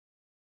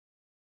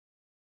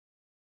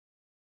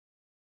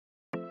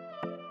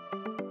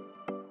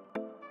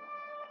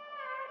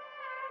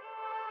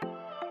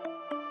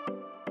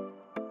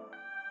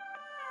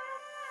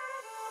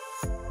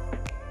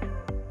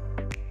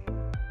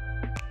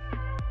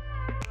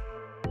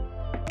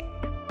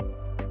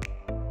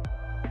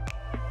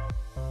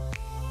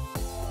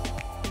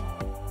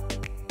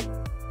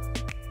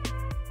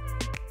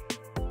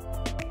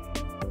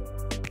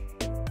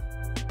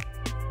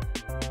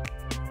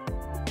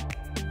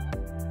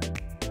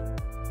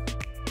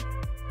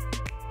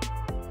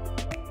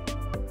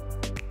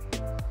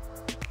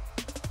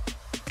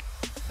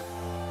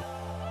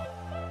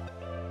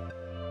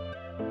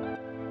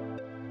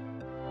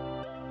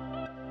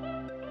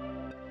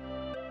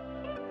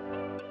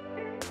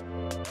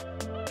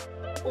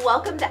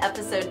Welcome to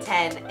episode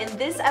 10. In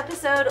this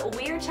episode,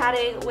 we are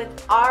chatting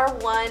with our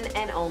one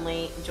and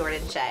only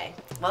Jordan Shea.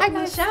 Welcome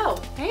to the show.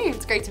 Hey,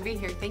 it's great to be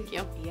here. Thank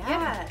you.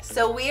 Yeah.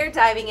 So we are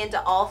diving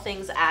into all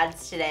things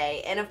ads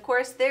today. And of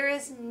course, there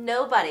is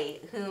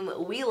nobody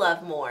whom we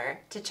love more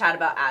to chat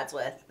about ads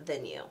with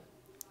than you.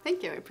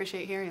 Thank you. I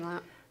appreciate hearing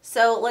that.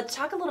 So let's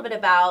talk a little bit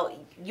about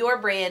your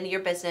brand,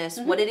 your business,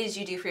 what it is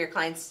you do for your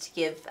clients to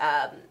give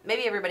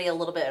maybe everybody a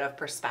little bit of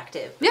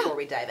perspective before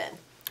we dive in.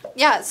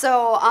 Yeah,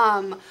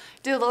 so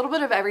do a little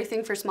bit of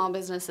everything for small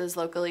businesses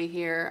locally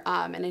here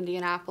in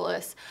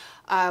Indianapolis,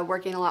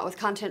 working a lot with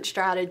content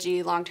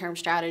strategy, long-term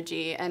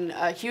strategy, and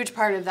a huge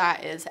part of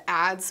that is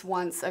ads.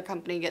 Once a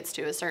company gets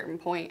to a certain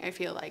point, I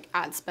feel like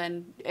ad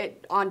spend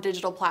on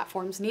digital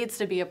platforms needs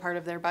to be a part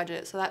of their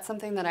budget. So that's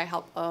something that I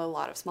help a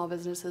lot of small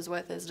businesses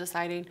with, is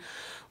deciding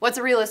what's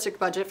a realistic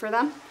budget for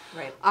them.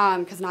 Right.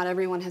 Because not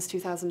everyone has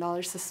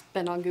 $2,000 to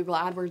spend on Google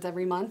AdWords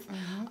every month.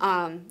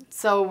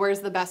 So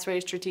where's the best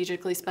way to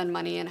strategically spend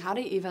money, and how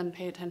to even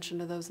pay attention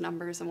to those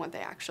numbers and what they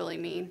actually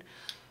mean.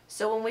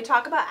 So when we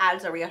talk about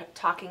ads, are we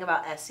talking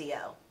about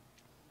SEO?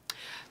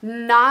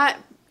 No.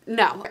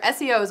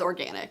 SEO is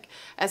organic.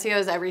 SEO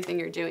is everything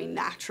you're doing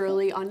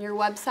naturally on your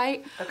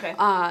website. Okay.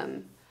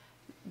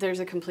 There's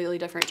a completely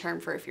different term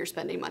for if you're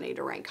spending money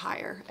to rank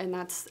higher, and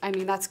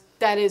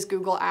that is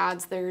Google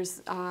Ads.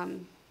 There's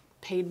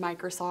paid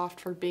Microsoft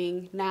for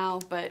Bing now,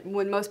 but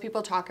when most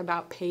people talk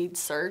about paid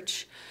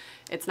search,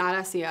 it's not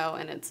SEO,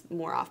 and it's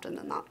more often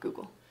than not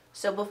Google.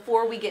 So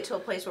before we get to a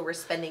place where we're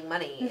spending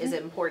money, is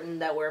it important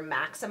that we're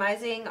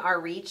maximizing our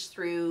reach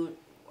through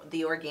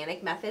the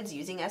organic methods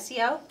using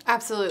SEO?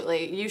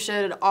 Absolutely. You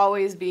should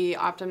always be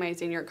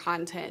optimizing your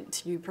content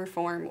to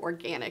perform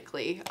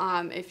organically.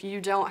 If you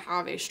don't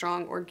have a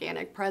strong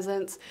organic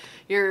presence,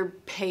 your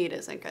paid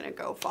isn't going to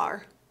go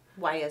far.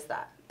 Why is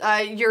that?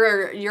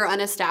 You're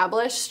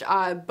unestablished,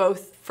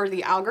 both for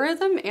the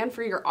algorithm and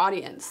for your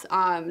audience.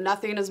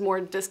 Nothing is more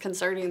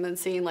disconcerting than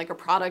seeing like a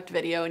product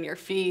video in your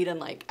feed and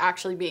like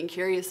actually being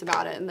curious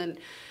about it, and then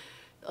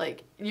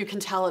like you can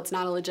tell it's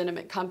not a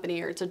legitimate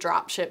company or it's a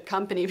drop ship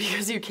company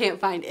because you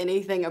can't find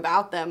anything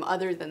about them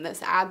other than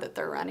this ad that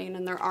they're running,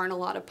 and there aren't a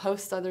lot of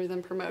posts other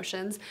than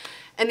promotions,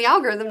 and the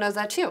algorithm knows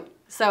that too.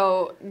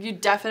 So you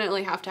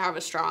definitely have to have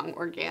a strong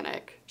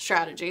organic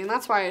strategy, and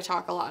that's why I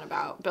talk a lot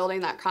about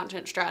building that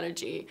content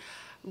strategy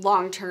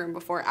long-term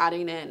before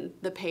adding in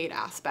the paid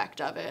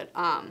aspect of it.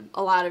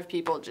 A lot of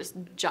people just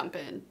jump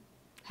in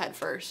head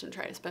first and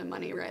try to spend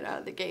money right out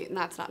of the gate, and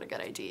that's not a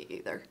good idea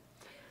either.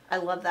 I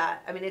love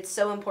that. I mean, it's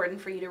so important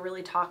for you to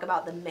really talk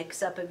about the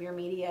mix-up of your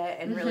media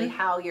and really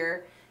how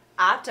you're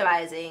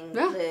optimizing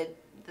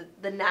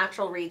the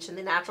natural reach and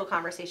the natural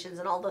conversations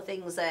and all the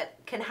things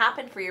that can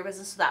happen for your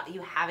business without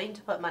you having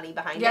to put money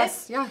behind it.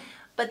 Yes, yeah.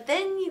 But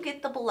then you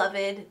get the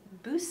beloved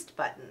boost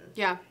button.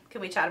 Yeah.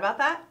 Can we chat about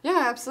that?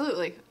 Yeah,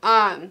 absolutely.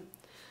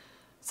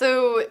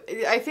 So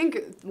I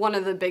think one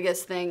of the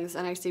biggest things,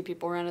 and I see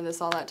people run into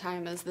this all that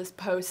time, is this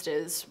post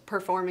is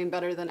performing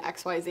better than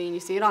XYZ, and you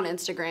see it on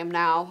Instagram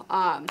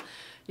now.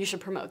 You should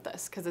promote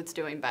this because it's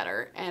doing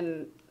better.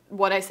 And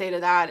what I say to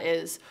that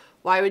is,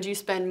 why would you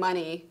spend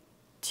money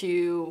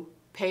to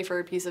pay for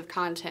a piece of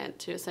content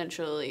to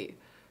essentially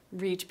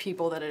reach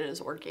people that it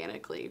is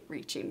organically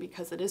reaching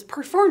because it is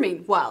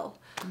performing well?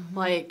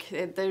 Like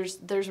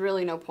there's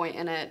really no point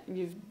in it.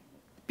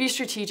 Be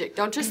strategic.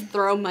 Don't just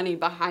throw money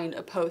behind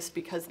a post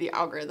because the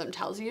algorithm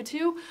tells you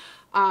to.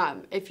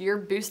 If you're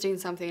boosting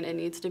something, it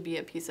needs to be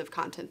a piece of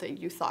content that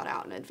you thought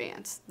out in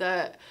advance.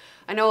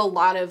 I know a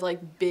lot of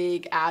like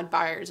big ad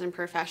buyers and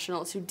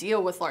professionals who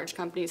deal with large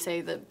companies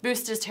say that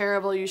boost is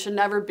terrible. You should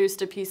never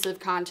boost a piece of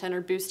content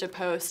or boost a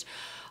post.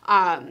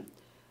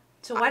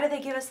 So why do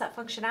they give us that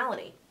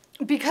functionality?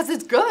 Because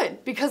it's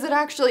good. Because it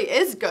actually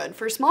is good.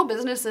 For small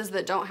businesses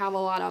that don't have a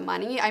lot of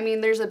money, I mean,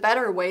 there's a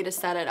better way to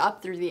set it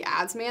up through the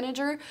ads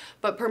manager,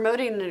 but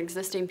promoting an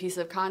existing piece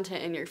of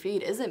content in your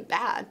feed isn't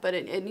bad, but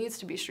it needs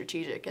to be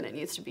strategic, and it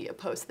needs to be a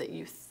post that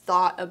you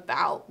thought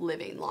about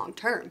living long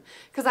term.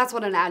 Because that's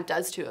what an ad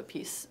does to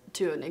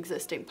an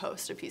existing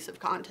post, a piece of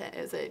content,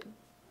 is it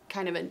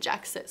kind of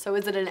injects it. So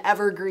is it an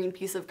evergreen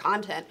piece of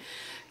content?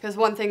 Because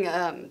one thing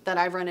that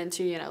I've run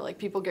into, like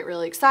people get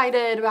really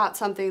excited about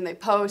something, they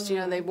post,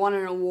 they've won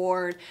an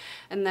award,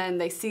 and then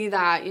they see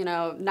that,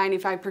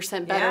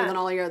 95% better than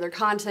all your other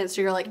content,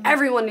 so you're like,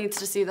 everyone needs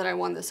to see that I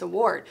won this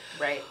award.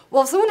 Right.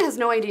 Well, if someone has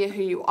no idea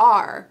who you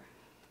are,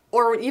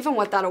 or even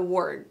what that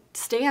award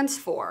stands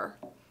for,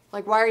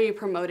 like, why are you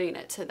promoting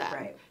it to them?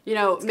 Right.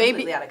 It's maybe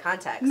completely out of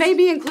context.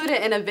 Maybe include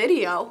it in a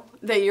video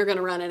that you're going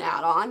to run an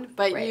ad on,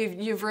 but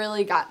you've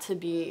really got to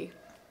be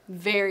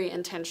very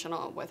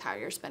intentional with how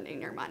you're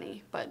spending your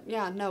money. But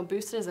yeah, no,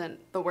 boost isn't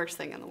the worst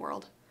thing in the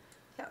world.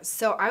 Yeah,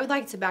 so I would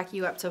like to back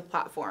you up to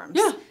platforms.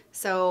 Yeah.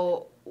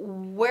 So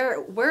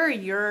where are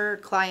your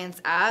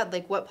clients at?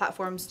 Like, what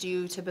platforms do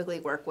you typically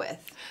work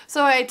with?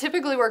 So I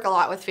typically work a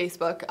lot with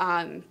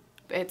Facebook.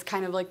 It's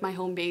kind of like my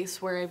home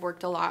base where I've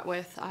worked a lot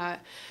with.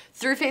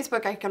 Through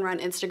Facebook, I can run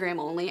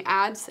Instagram-only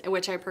ads,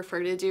 which I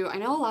prefer to do. I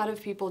know a lot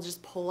of people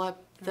just pull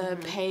up the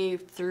pay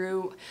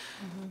through.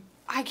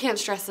 I can't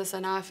stress this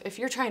enough. If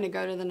you're trying to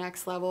go to the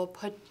next level,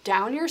 put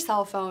down your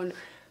cell phone,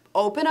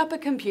 open up a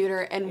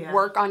computer, and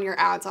work on your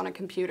ads on a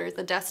computer.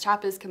 The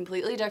desktop is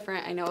completely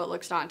different. I know it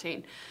looks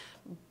daunting,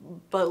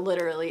 but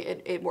literally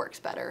it works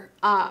better.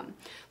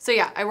 So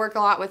yeah, I work a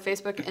lot with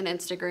Facebook and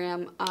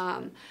Instagram.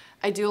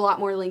 I do a lot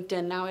more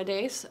LinkedIn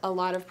nowadays. A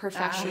lot of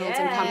professionals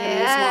and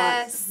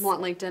companies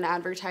want LinkedIn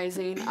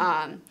advertising.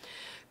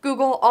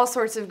 Google, all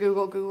sorts of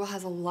Google. Google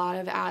has a lot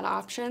of ad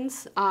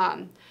options.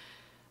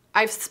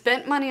 I've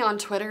spent money on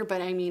Twitter,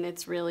 but I mean,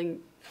 it's really,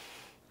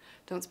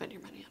 don't spend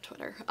your money on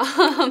Twitter.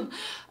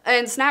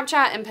 And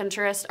Snapchat and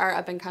Pinterest are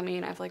up and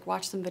coming. I've like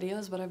watched some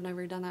videos, but I've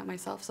never done that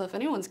myself. So if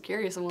anyone's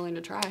curious, I'm willing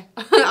to try.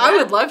 I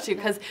would love to,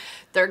 because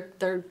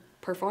they're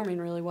performing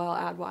really well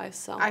ad-wise.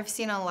 So I've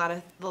seen a lot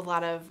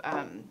of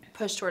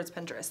push towards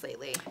Pinterest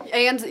lately.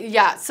 And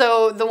yeah,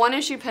 so the one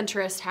issue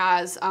Pinterest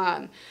has,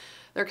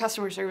 their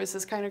customer service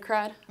is kind of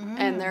crud,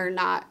 and they're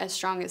not as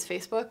strong as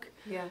Facebook.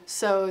 Yeah.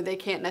 So they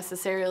can't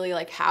necessarily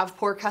like have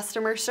poor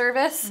customer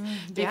service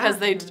because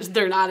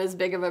they're not as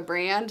big of a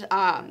brand.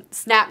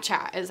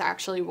 Snapchat is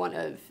actually one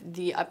of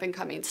the up and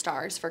coming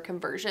stars for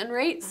conversion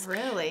rates.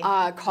 Really?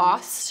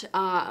 Cost.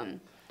 I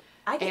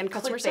get and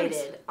customer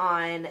service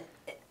on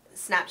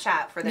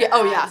Snapchat for their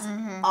ads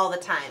all the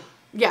time.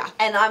 Yeah.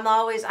 And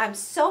I'm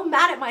so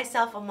mad at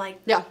myself. I'm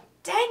like, dang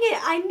it,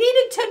 I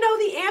needed to know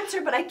the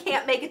answer, but I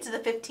can't make it to the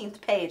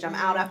 15th page. I'm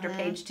out after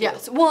page 2.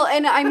 Yes. Well,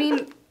 and I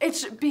mean,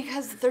 it's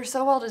because they're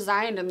so well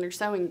designed and they're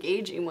so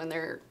engaging when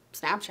they're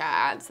Snapchat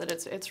ads that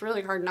it's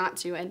really hard not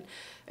to. And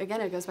again,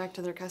 it goes back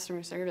to their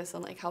customer service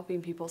and like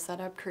helping people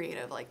set up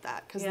creative like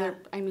that. Because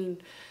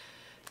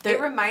it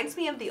reminds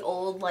me of the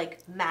old like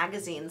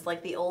magazines,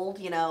 like the old,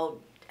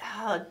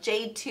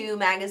 J2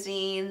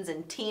 magazines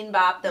and Teen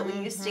Bop that we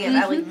used to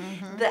get.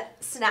 The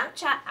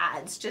Snapchat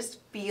ads just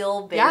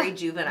feel very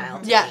juvenile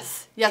to me.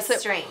 Yes,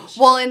 it's strange.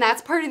 Well, and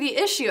that's part of the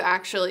issue,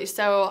 actually.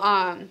 So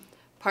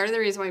part of the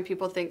reason why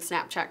people think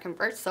Snapchat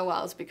converts so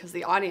well is because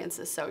the audience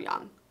is so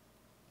young.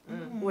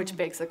 Which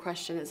begs the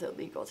question, is it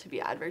legal to be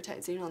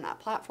advertising on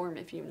that platform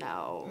if you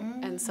know?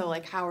 And so,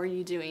 like, how are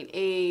you doing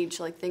age,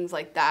 like, things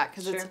like that?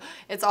 Because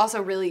it's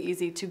also really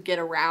easy to get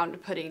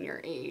around putting your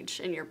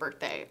age and your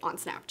birthday on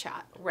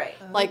Snapchat. Right.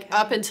 Like,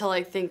 up until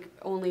I think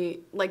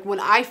only, like, when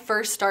I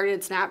first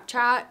started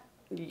Snapchat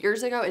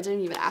years ago, it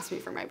didn't even ask me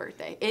for my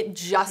birthday. It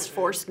just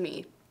forced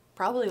me,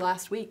 probably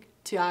last week,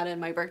 to add in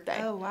my birthday.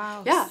 Oh,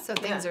 wow. Yeah. So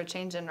things are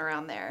changing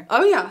around there.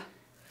 Oh, yeah.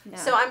 Yeah.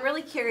 So I'm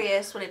really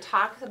curious when it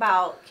talks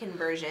about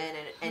conversion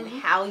and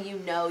how you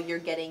know you're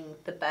getting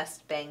the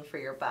best bang for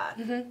your buck.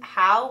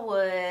 How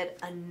would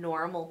a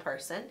normal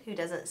person who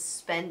doesn't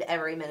spend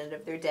every minute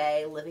of their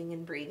day living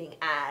and breathing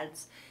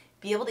ads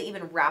be able to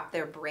even wrap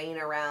their brain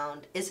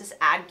around, is this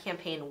ad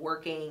campaign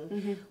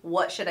working?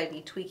 What should I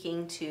be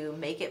tweaking to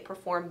make it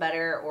perform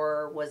better,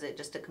 or was it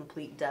just a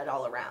complete dud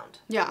all around?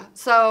 Yeah.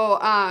 So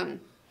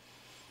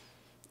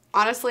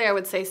honestly, I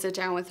would say sit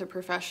down with a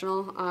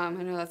professional. I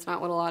know that's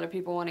not what a lot of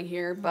people want to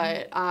hear,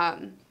 but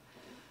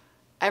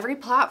every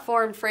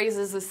platform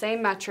phrases the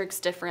same metrics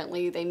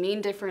differently. They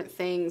mean different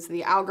things.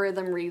 The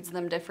algorithm reads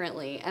them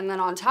differently. And then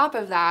on top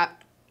of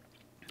that,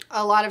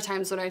 a lot of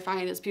times what I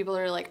find is people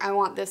are like, I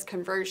want this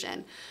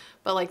conversion.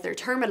 But like their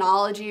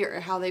terminology or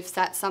how they've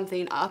set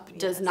something up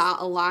does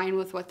not align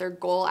with what their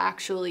goal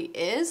actually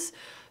is.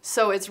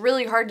 So it's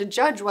really hard to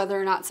judge whether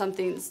or not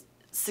something's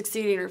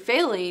succeeding or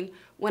failing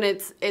when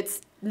it's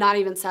not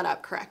even set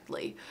up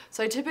correctly.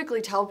 So I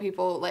typically tell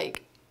people,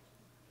 like,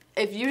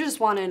 if you just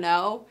want to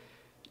know,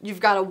 you've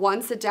got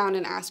to sit down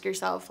and ask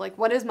yourself, like,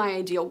 what is my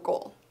ideal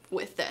goal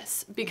with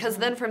this? Because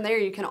then from there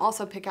you can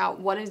also pick out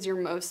what is your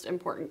most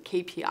important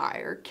KPI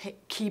or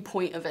key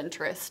point of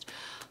interest.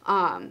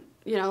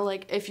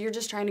 Like if you're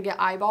just trying to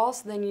get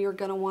eyeballs, then you're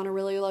going to want a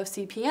really low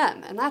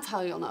CPM, and that's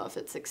how you'll know if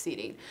it's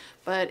succeeding.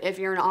 But if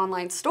you're an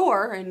online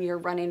store and you're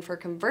running for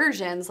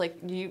conversions, like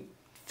you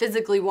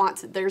physically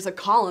there's a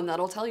column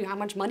that'll tell you how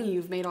much money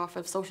you've made off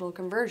of social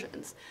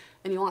conversions,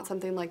 and you want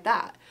something like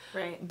that.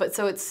 Right. But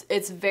so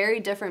it's very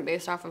different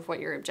based off of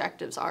what your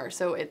objectives are.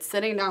 So it's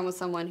sitting down with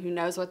someone who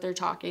knows what they're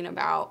talking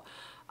about,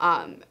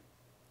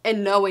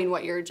 and knowing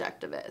what your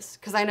objective is.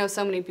 Because I know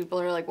so many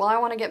people are like, well, I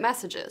want to get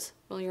messages.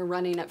 Well, you're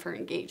running it for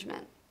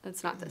engagement.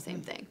 It's not the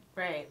same thing.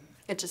 Right.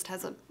 It just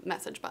has a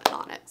message button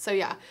on it. So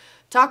yeah,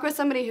 talk with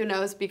somebody who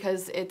knows,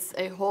 because it's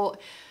a whole...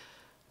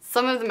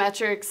 Some of the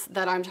metrics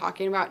that I'm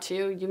talking about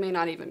too, you may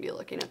not even be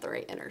looking at the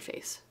right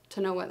interface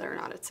to know whether or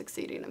not it's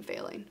succeeding and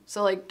failing.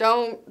 So like,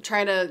 don't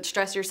try to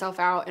stress yourself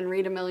out and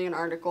read a million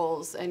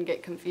articles and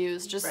get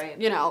confused. Just,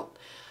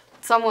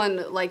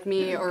 someone like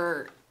me,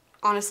 or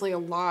honestly a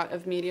lot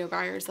of media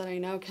buyers that I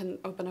know, can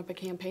open up a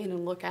campaign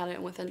and look at it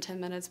and within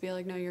 10 minutes be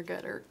like, no, you're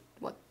good, or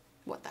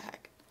what the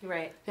heck.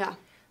 Right. Yeah.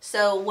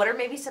 So what are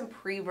maybe some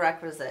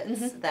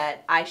prerequisites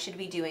that I should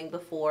be doing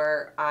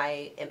before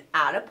I am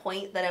at a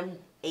point that I'm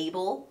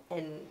able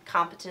and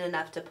competent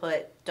enough to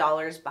put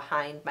dollars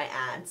behind my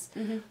ads?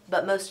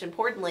 But most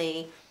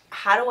importantly,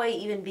 how do I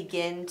even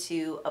begin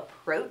to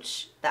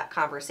approach that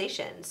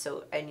conversation?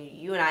 So, and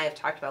you and I have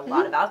talked about a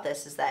lot about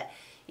this, is that,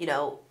 you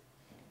know,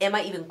 am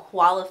I even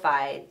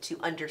qualified to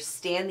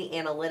understand the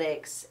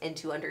analytics and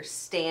to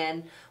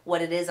understand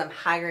what it is I'm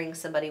hiring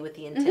somebody with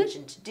the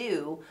intention to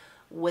do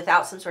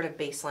without some sort of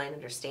baseline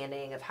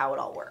understanding of how it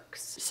all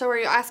works? So are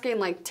you asking,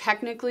 like,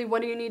 technically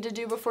what do you need to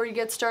do before you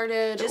get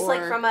started? Just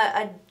like from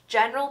a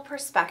general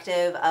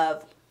perspective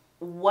of,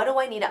 what do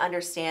I need to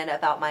understand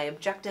about my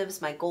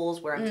objectives, my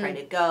goals, where I'm trying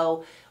to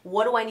go?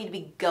 What do I need to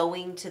be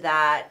going to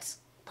that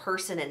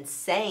person and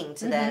saying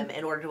to them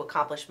in order to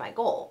accomplish my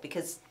goal?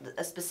 Because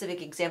a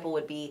specific example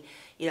would be,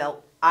 you know,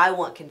 I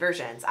want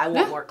conversions. I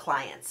want more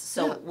clients.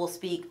 So we'll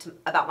speak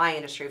about my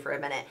industry for a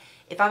minute.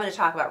 If I'm going to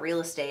talk about real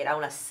estate, I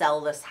want to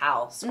sell this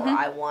house, or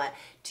I want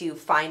to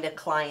find a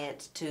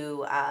client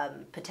to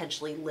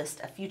potentially list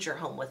a future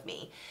home with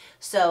me.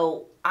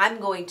 So I'm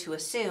going to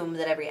assume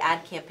that every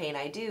ad campaign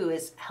I do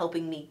is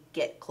helping me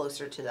get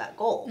closer to that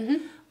goal.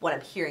 What I'm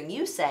hearing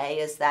you say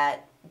is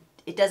that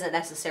it doesn't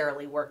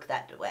necessarily work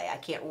that way. I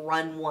can't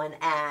run one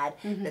ad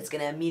that's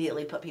going to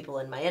immediately put people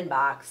in my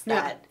inbox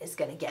that is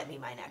going to get me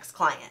my next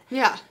client.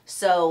 Yeah.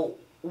 So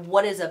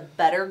what is a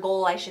better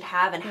goal I should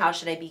have, and how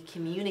should I be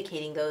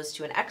communicating those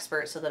to an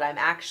expert so that I'm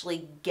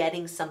actually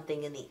getting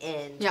something in the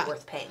end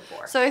worth paying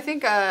for? So I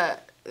think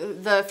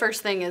the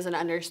first thing is an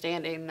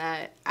understanding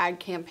that ad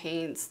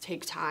campaigns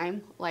take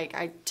time. Like,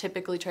 I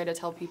typically try to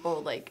tell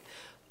people, like,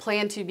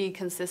 plan to be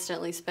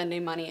consistently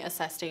spending money,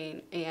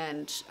 assessing,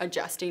 and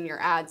adjusting your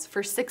ads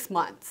for 6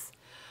 months.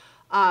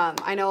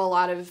 I know a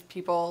lot of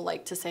people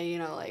like to say, you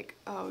know, like,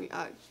 oh,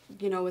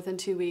 you know, within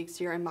 2 weeks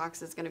your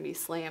inbox is going to be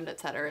slammed, et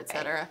cetera, et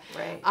cetera.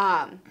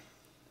 Right.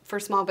 For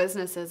small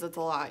businesses, it's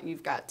a lot.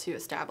 You've got to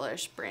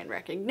establish brand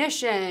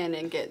recognition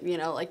and get, you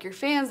know, like, your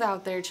fans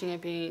out there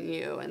championing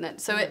you, and then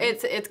so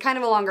it's kind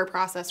of a longer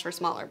process for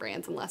smaller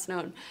brands and less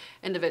known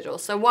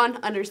individuals. So one,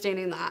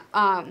 understanding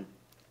that.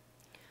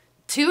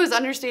 Two is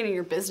understanding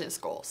your business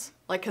goals.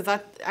 Like, because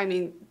that, I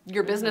mean,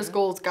 your business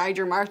goals guide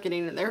your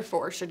marketing, and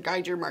therefore should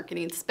guide your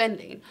marketing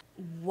spending.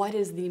 What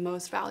is the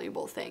most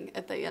valuable thing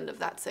at the end of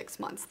that 6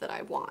 months that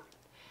I want?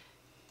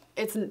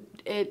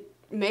 It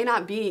may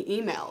not be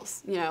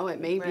emails, you know, it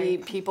may be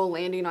people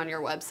landing on your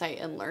website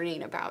and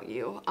learning about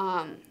you.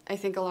 I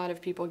think a lot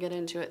of people get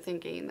into it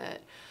thinking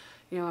that,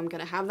 you know, I'm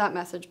going to have that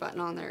message button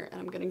on there,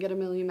 and I'm going to get a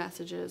million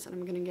messages, and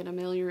I'm going to get a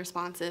million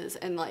responses,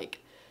 and, like,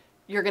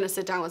 you're going to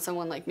sit down with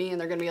someone like me and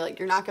they're going to be like,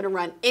 you're not going to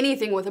run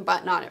anything with a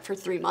button on it for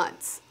 3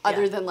 months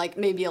other than, like,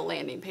 maybe a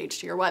landing page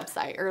to your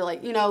website, or,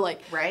 like, you know,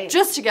 like,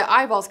 just to get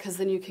eyeballs, because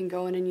then you can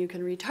go in and you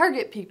can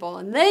retarget people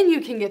and then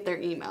you can get their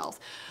emails.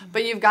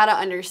 But you've got to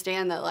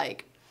understand that,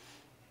 like,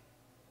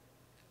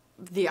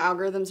 the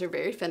algorithms are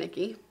very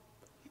finicky.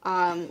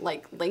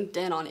 Like,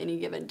 LinkedIn on any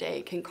given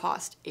day can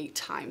cost 8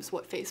 times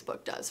what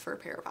Facebook does for a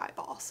pair of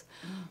eyeballs.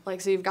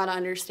 Like, so you've got to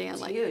understand,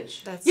 that's like,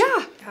 huge. That's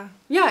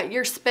yeah,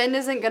 your spend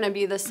isn't going to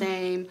be the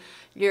same.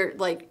 You're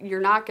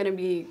not going to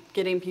be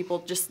getting people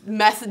just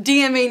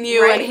DMing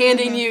you and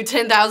handing you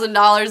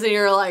 $10,000 and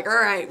you're like, all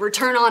right,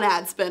 return on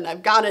ad spend,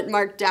 I've got it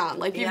marked down.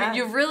 Like,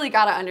 you've really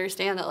got to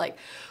understand that, like,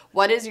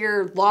 what is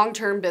your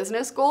long-term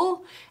business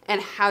goal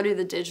and how do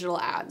the digital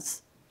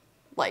ads,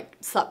 like,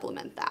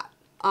 supplement that?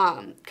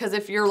 Because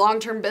if your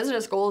long-term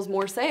business goal is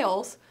more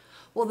sales,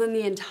 well, then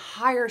the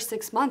entire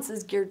 6 months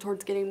is geared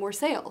towards getting more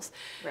sales.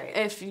 Right.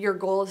 If your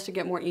goal is to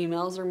get more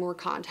emails or more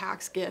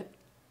contacts, get,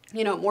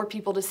 you know, more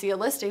people to see a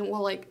listing,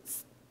 well, like,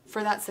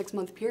 for that 6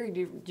 month period,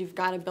 you've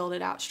got to build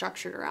it out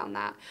structured around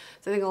that.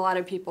 So I think a lot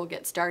of people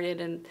get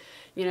started and,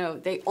 you know,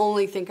 they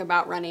only think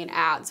about running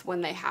ads when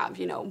they have,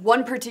 you know,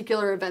 one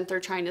particular event they're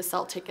trying to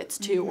sell tickets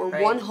to, or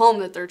one home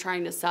that they're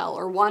trying to sell,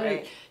 or one,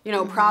 you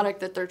know, product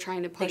that they're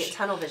trying to push. They get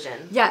tunnel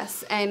vision.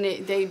 Yes, and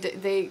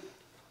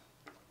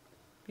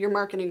your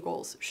marketing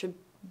goals should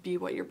be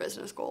what your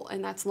business goal,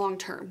 and that's long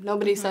term.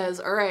 Nobody says,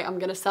 all right, I'm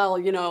going to sell,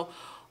 you know,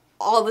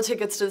 all the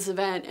tickets to this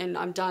event and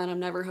I'm done, I'm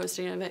never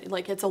hosting an event.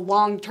 Like, it's a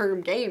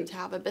long-term game to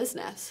have a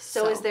business.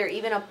 So is there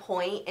even a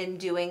point in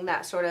doing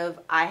that sort of,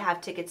 I have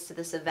tickets to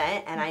this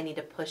event and I need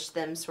to push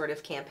them sort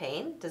of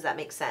campaign? Does that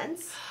make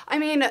sense? I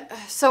mean,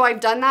 so I've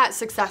done that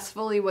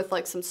successfully with,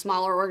 like, some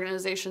smaller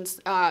organizations,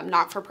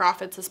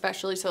 not-for-profits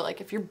especially. So,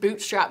 like, if you're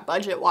bootstrapped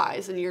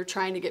budget-wise and you're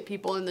trying to get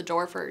people in the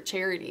door for a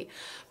charity,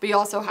 but you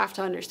also have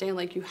to understand,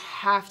 like, you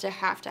have to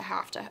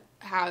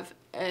have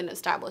an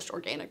established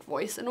organic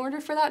voice in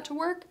order for that to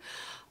work.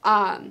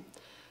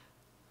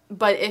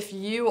 But if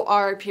you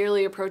are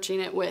purely approaching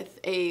it with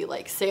a,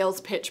 like,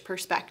 sales pitch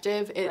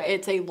perspective,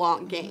 it's a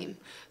long game.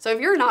 So if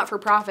you're not for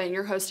profit and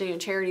you're hosting a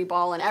charity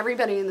ball and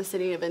everybody in the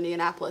city of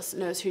Indianapolis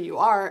knows who you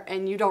are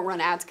and you don't run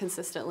ads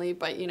consistently,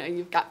 but, you know,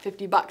 you've got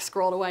 $50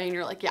 scrolled away and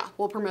you're like, yeah,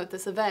 we'll promote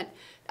this event.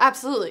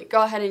 Absolutely,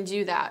 go ahead and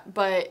do that.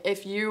 But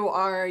if you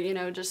are, you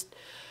know, just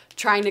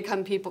trying to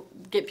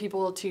get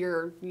people to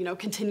your, you know,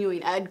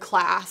 continuing ed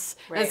class,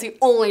 and it's the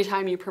only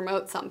time you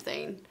promote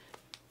something,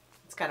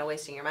 it's kind of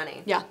wasting your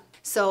money. Yeah.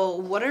 So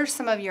what are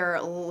some of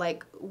your,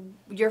 like,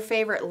 your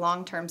favorite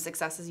long-term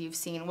successes you've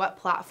seen? What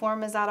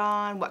platform is that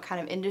on? What kind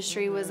of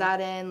industry was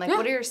that in? Like,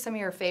 what are some of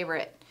your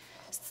favorite,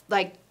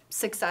 like,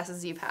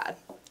 successes you've had?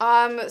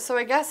 So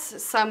I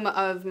guess some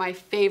of my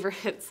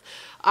favorites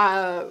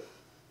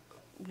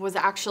was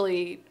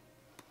actually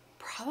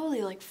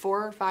probably like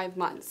 4 or 5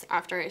 months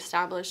after I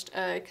established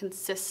a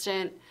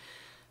consistent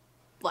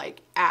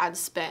like ad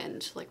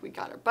spend. Like we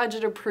got our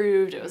budget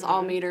approved, it was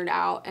all metered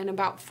out, and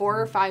about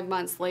 4 or 5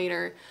 months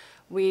later,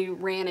 we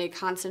ran a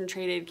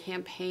concentrated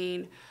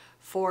campaign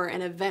for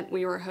an event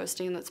we were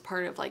hosting that's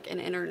part of like an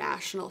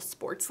international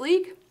sports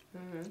league.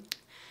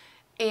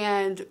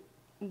 And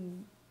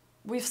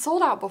we've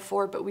sold out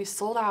before, but we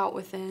sold out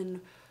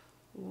within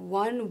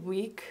 1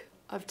 week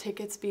of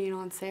tickets being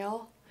on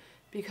sale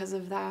because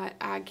of that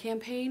ad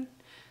campaign.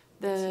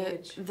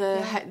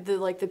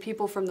 The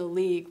people from the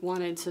league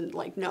wanted to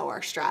like know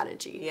our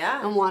strategy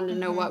and wanted to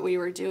know what we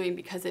were doing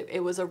because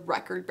it was a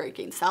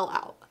record-breaking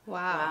sellout.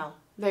 Wow.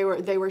 They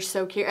were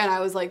so curious, and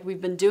I was like,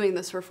 we've been doing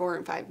this for 4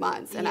 and 5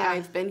 months, and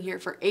I've been here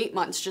for 8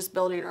 months just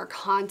building our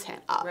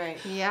content up. Right.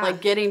 Yeah. Like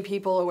getting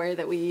people aware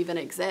that we even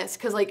exist,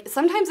 because like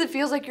sometimes it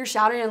feels like you're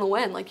shouting in the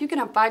wind. Like you can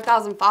have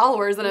 5,000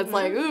 followers, and it's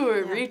like, ooh,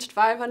 it reached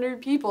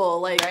 500 people.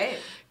 Like,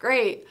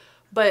 great,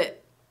 but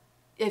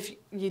if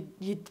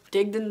you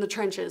digged in the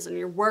trenches and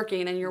you're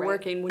working and you're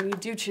working, when you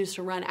do choose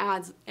to run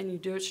ads and you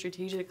do it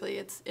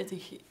strategically,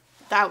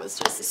 that was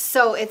just...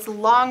 So it's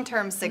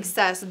long-term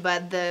success,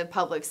 but the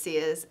public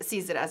sees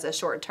it as a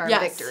short-term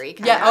victory.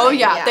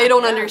 They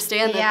don't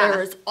understand that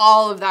there's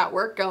all of that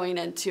work going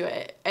into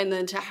it. And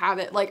then to have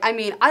it, like, I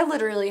mean, I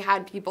literally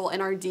had people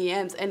in our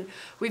DMs, and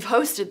we've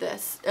hosted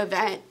this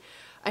event,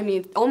 I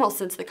mean, almost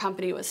since the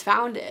company was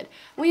founded.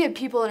 We had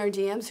people in our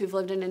DMs who've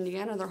lived in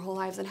Indiana their whole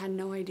lives and had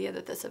no idea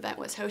that this event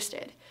was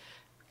hosted.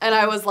 And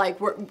I was like,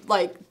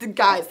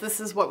 guys, this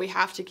is what we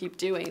have to keep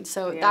doing.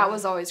 So that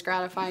was always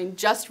gratifying.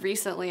 Just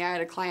recently, I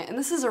had a client, and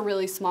this is a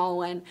really small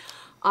one,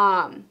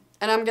 and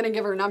I'm going to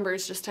give her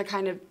numbers just to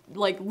kind of,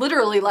 like,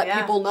 literally let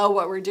people know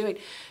what we're doing.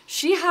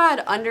 She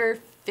had under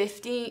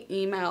 50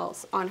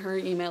 emails on her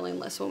emailing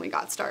list when we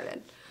got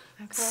started.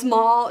 Okay.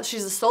 Small.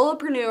 She's a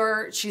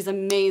solopreneur. She's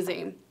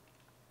amazing.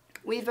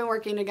 We've been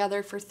working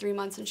together for 3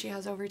 months, and she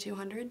has over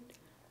 200.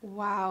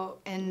 Wow,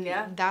 and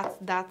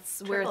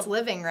that's where it's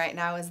living right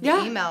now is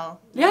the email.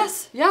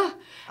 Yes,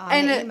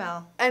 on the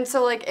email. And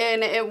so like,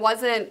 and it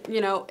wasn't,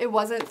 it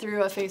wasn't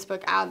through a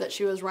Facebook ad that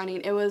she was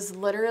running. It was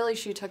literally,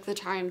 she took the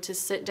time to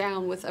sit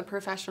down with a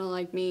professional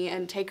like me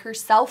and take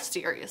herself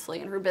seriously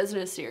and her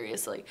business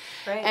seriously.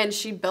 Right. And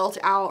she built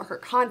out her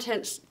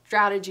content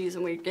strategies,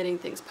 and we're getting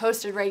things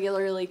posted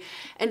regularly,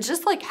 and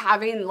just like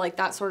having like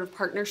that sort of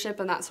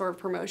partnership and that sort of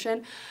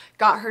promotion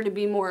got her to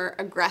be more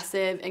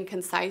aggressive and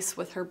concise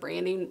with her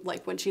branding,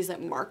 like when she's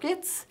at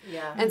markets.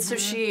 And so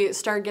she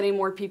started getting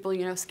more people,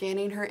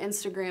 scanning her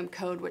Instagram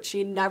code, which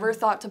she never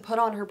thought to put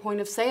on her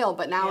point of sale,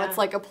 but now it's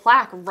like a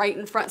plaque right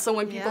in front, so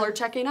when people are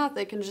checking out,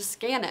 they can just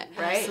scan it.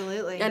 Right.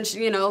 Absolutely. And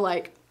she,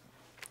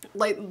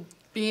 like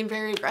being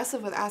very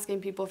aggressive with asking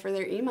people for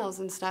their emails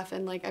and stuff,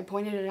 and like I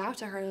pointed it out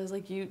to her. I was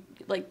like,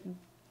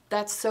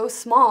 that's so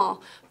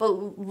small, but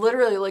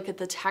literally look at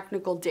the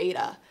technical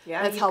data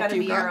that's helped you grow. You've got to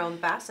be your own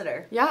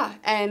ambassador. Yeah,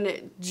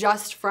 and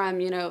just from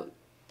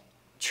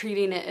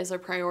treating it as a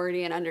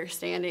priority and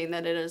understanding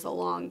that it is a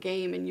long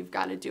game, and you've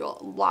got to do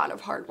a lot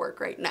of hard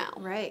work right now.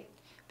 Right,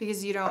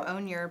 because you don't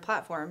own your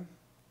platform.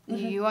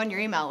 You own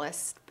your email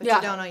list, but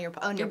you don't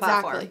own your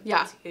platform. Yeah,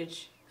 that's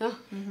huge.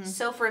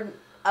 So from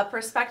a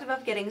perspective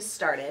of getting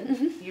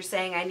started, you're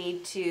saying I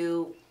need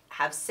to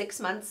have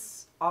 6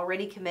 months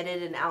already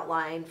committed and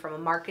outlined from a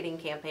marketing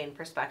campaign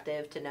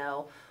perspective to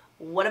know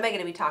what am I going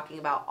to be talking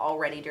about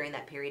already during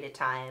that period of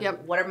time?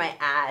 What are my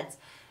ads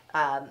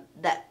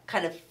that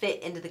kind of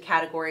fit into the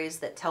categories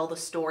that tell the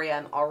story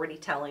I'm already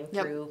telling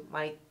through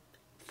my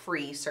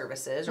free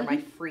services or my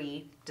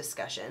free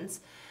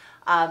discussions?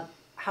 How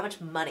much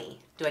money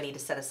do I need to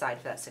set aside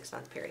for that 6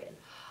 month period?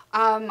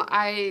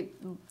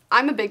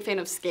 I'm a big fan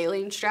of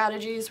scaling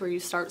strategies where you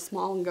start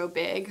small and go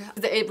big.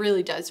 It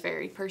really does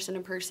vary person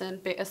to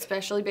person,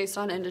 especially based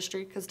on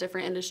industry, because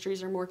different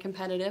industries are more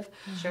competitive.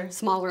 Sure.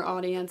 Smaller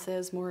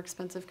audiences, more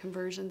expensive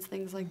conversions,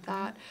 things like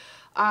that.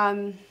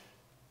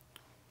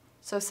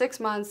 So 6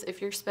 months,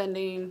 if you're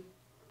spending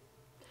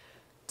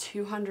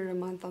 $200 a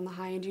month on the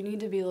high end, you need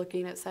to be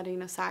looking at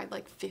setting aside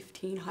like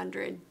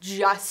 $1,500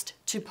 just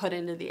to put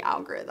into the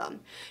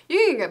algorithm. You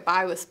can get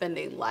by with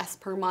spending less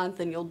per month,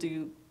 and you'll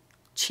do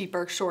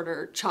cheaper,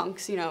 shorter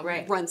chunks,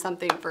 run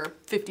something for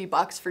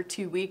 $50 for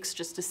 2 weeks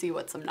just to see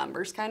what some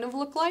numbers kind of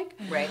look like.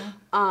 Right.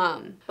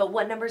 But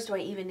what numbers do I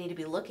even need to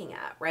be looking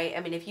at, right?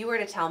 I mean, if you were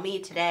to tell me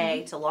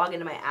today to log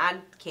into my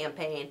ad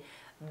campaign,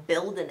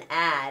 build an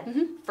ad,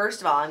 first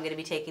of all, I'm going to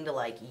be taking to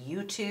like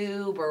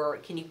YouTube, or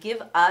can you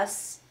give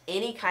us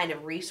any kind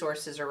of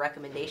resources or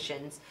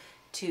recommendations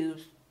to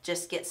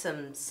just get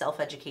some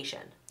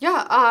self-education?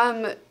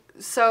 Yeah.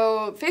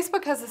 So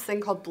Facebook has this thing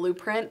called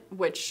Blueprint,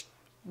 which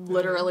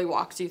literally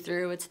walks you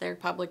through. It's their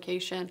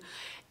publication,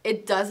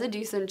 It does a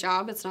decent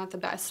job. It's not the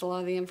best. A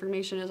lot of the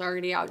information is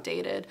already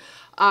outdated.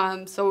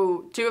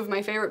 So 2 of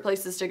my favorite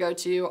places to go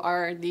to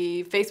are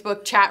the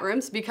Facebook chat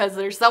rooms, because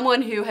there's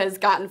someone who has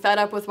gotten fed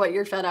up with what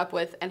you're fed up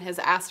with and has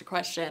asked a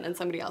question and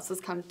somebody else has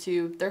come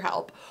to their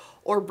help,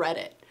 or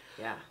Reddit.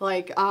 Yeah.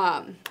 Like,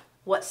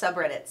 what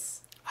subreddits?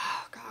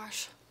 oh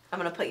gosh. I'm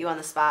going to put you on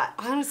the spot.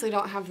 I honestly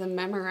don't have them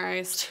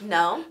memorized.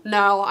 No?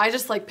 No, I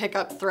just like pick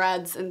up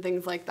threads and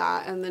things like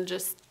that and then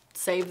just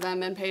save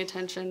them and pay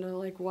attention to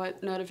like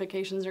what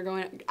notifications are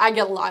going. I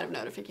get a lot of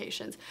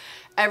notifications.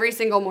 Every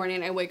single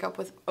morning I wake up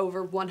with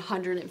over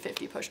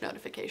 150 push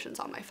notifications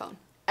on my phone.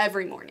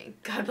 Every morning.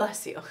 God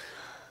bless you.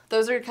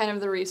 Those are kind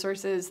of the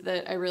resources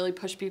that I really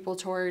push people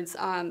towards.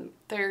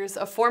 There's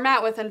a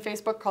format within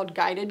Facebook called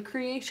guided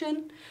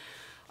creation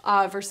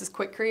versus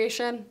quick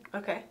creation.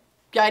 Okay.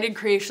 Guided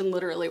creation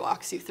literally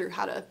walks you through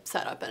how to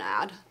set up an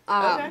ad.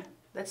 Okay.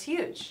 That's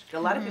huge. A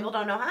lot of people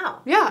don't know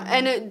how. Yeah,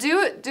 and do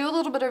a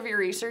little bit of your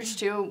research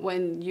too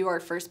when you are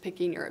first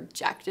picking your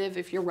objective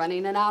if you're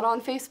running an ad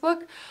on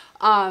Facebook,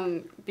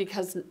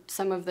 because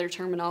some of their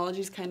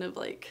terminology is kind of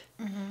like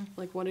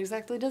what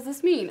exactly does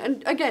this mean?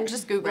 And again,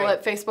 just Google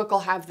it. Facebook will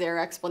have their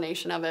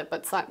explanation of it,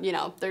 but some,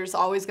 there's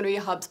always going to be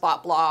a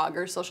HubSpot blog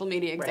or Social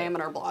Media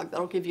Examiner blog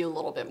that'll give you a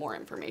little bit more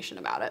information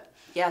about it.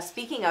 Yeah,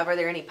 speaking of, are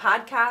there any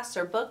podcasts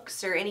or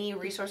books or any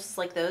resources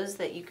like those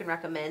that you can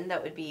recommend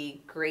that would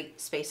be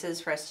great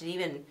spaces for us to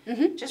even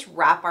just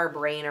wrap our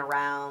brain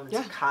around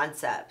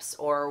concepts?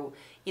 Or,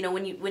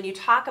 when you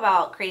talk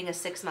about creating a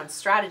 6-month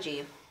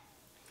strategy,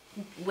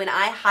 when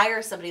I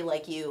hire somebody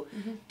like you,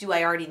 do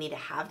I already need to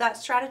have that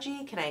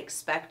strategy? Can I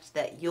expect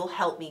that you'll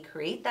help me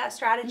create that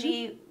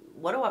strategy?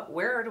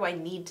 Where do I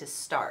need to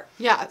start?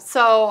 Yeah,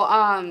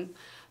 so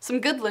some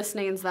good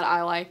listenings that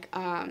I like.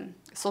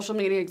 Social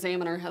Media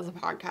Examiner has a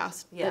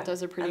podcast that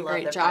does a pretty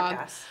great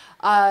job.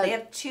 They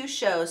have 2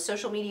 shows,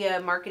 Social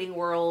Media Marketing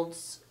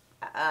World's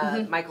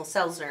Michael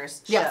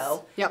Selzner's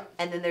show. Yep.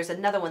 And then there's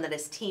another one that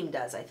his team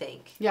does, I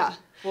think. Yeah.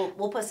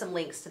 We'll put some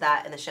links to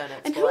that in the show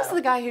notes And below. who's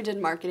the guy who did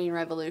Marketing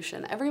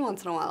Revolution? Every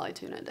once in a while I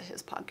tune into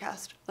his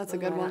podcast. That's a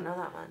good one. I don't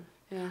know that one.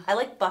 Yeah. I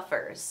like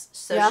Buffers,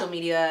 social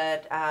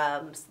media,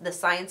 the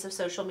science of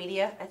social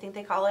media, I think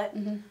they call it.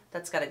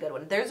 That's got a good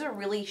one. There's a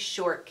really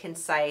short,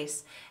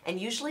 concise, and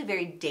usually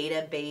very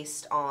data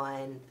based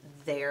on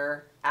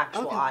their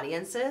actual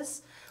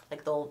audiences.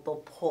 Like they'll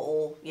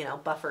pull,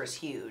 Buffer's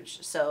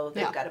huge, so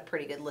they've got a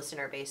pretty good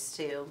listener base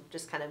to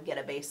just kind of get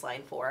a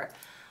baseline for.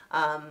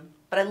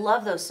 But I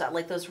love those stuff,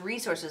 like those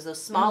resources,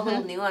 those small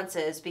little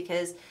nuances,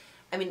 because,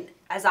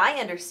 as I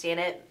understand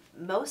it,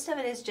 most of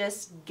it is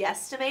just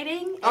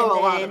guesstimating and a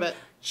then lot of it.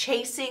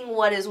 Chasing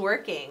what is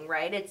working,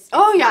 right? It's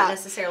not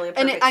necessarily a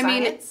perfect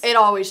science. It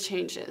always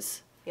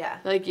changes. Yeah.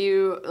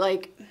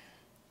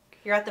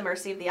 You're at the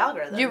mercy of the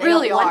algorithm. You they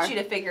really don't want are. you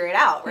to figure it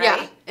out, right?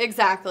 Yeah,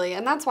 exactly.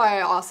 And that's why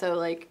I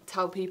also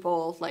tell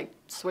people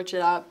switch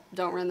it up.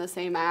 Don't run the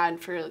same ad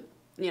for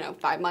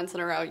 5 months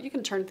in a row. You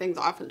can turn things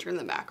off and turn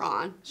them back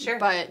on. Sure.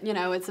 But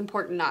it's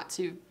important not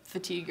to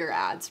fatigue your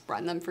ads,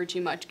 run them for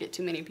too much, get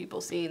too many people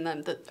seeing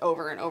them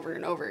over and over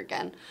and over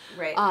again.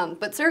 Right.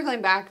 But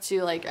circling back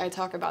to I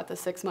talk about the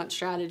 6-month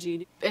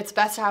strategy, it's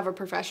best to have a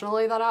professional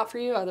lay that out for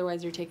you.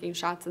 Otherwise, you're taking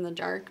shots in the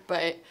dark.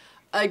 But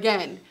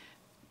again,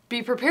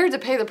 be prepared to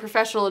pay the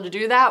professional to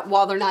do that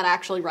while they're not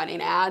actually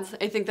running ads.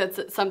 I think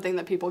that's something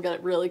that people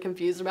get really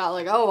confused about.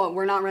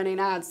 We're not running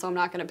ads, so I'm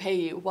not going to pay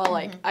you. Well,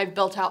 I've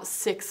built out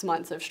 6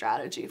 months of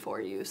strategy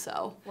for you,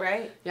 so.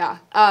 Right. Yeah.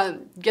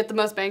 Get the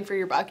most bang for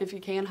your buck if you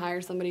can.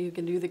 Hire somebody who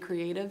can do the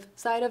creative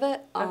side of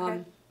it.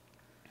 Okay.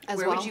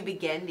 Where would you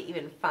begin to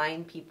even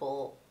find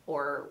people,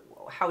 or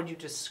how would you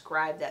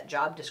describe that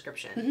job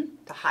description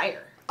to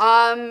hire?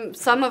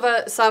 Some of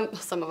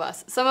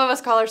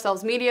us call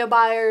ourselves media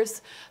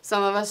buyers.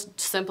 Some of us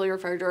simply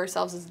refer to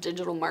ourselves as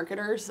digital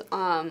marketers.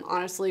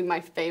 Honestly,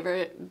 my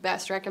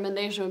best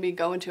recommendation would be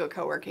go into a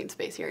co-working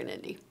space here in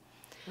Indy.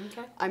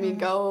 Okay.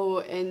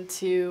 Go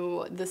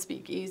into the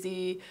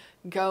Speakeasy,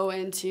 go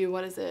into,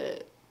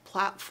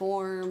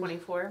 Platform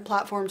 24.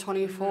 Platform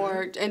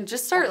 24, and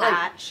just start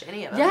Hatch,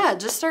 any of them. Yeah,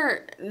 just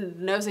start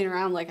nosing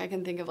around. I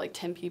can think of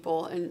 10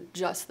 people in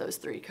just those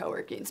 3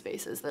 co-working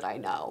spaces that I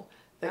know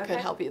that could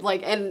help you.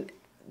 And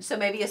so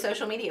maybe a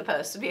social media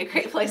post would be a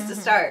great place to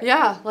start.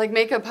 Yeah,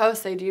 make a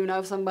post. Say, do you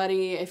know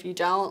somebody? If you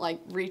don't,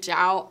 reach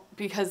out,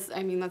 because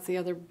that's the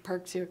other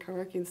perk to a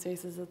co-working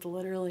space is it's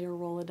literally a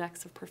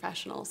Rolodex of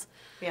professionals.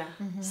 Yeah.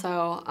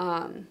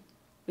 So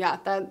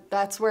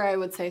that's where I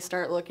would say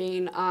start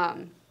looking.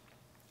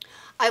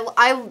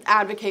 I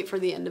advocate for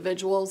the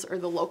individuals or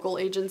the local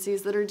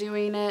agencies that are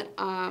doing it,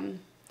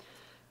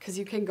 because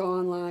you can go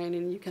online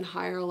and you can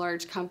hire a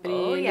large company.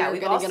 Oh, yeah,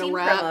 we've all seen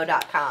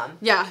promo.com.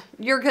 Yeah,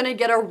 you're going to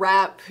get a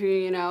rep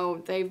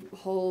who, they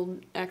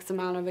hold X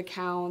amount of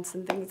accounts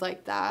and things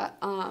like that.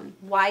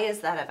 Why is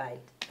that a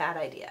bad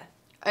idea?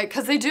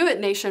 Because they do it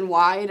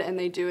nationwide and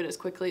they do it as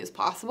quickly as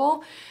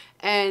possible.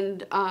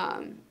 And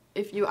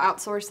if you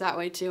outsource that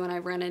way too, and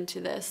I've run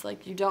into this,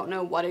 you don't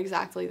know what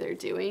exactly they're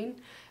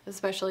doing.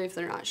 especially if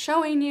they're not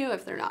showing you,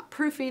 if they're not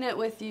proofing it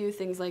with you,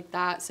 things like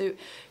that. So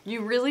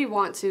you really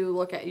want to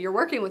look at, you're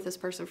working with this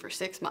person for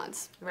 6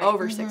 months,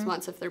 over 6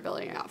 months if they're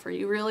building it out for you.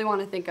 You really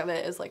want to think of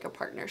it as like a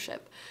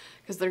partnership,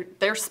 because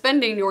they're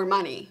spending your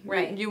money.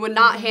 Right. You would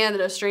not hand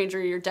a stranger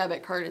your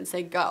debit card and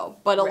say go,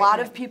 but a lot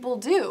of people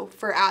do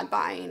for ad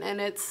buying,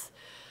 and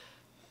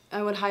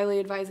I would highly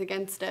advise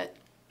against it.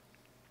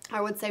 I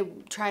would say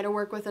try to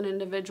work with an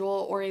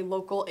individual or a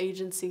local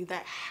agency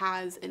that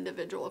has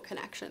individual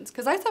connections.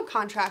 Because I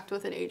subcontract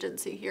with an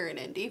agency here in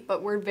Indy,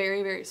 but we're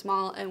very, very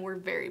small and we're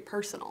very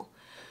personal.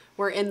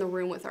 We're in the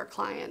room with our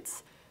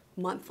clients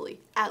monthly,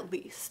 at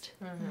least.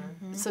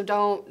 So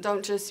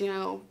don't just,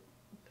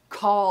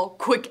 call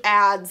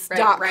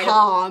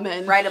quickads.com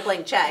and write a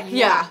blank check.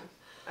 Yeah.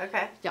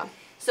 Okay. Yeah.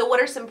 So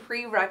what are some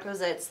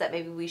prerequisites that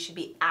maybe we should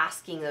be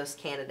asking those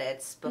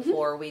candidates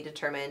before we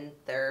determine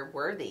they're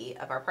worthy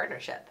of our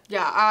partnership?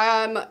 Yeah,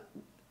 I'm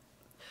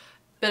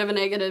bit of a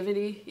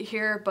negativity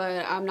here,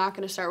 but I'm not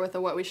going to start with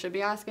what we should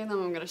be asking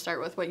them. I'm going to start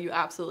with what you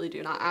absolutely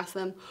do not ask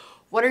them.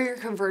 What are your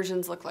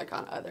conversions look like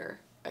on other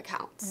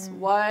accounts?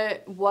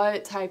 What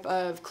type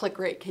of click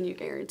rate can you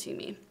guarantee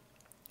me?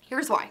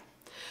 Here's why.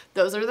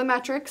 Those are the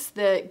metrics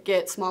that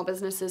get small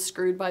businesses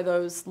screwed by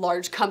those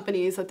large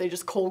companies that they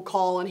just cold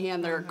call and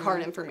hand their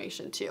card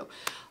information to.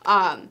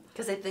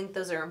 Because I think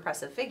those are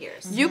impressive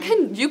figures. You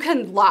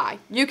can lie.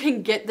 You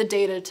can get the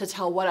data to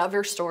tell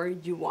whatever story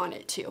you want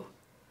it to.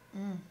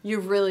 You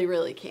really,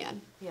 really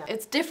can. Yeah.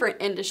 It's different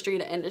industry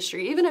to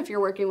industry. Even if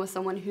you're working with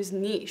someone who's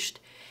niched,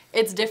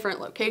 it's different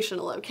location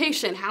to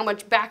location. How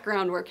much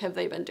background work have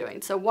they been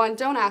doing? So one,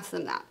 don't ask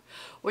them that.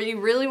 What you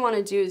really want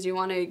to do is you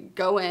want to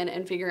go in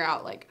and figure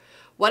out, like,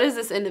 what is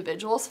this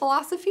individual's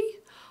philosophy?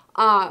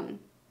 I'm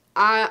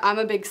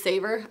a big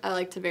saver. I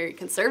like to very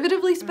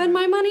conservatively spend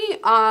my money.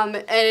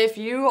 And if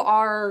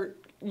you're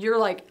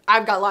like,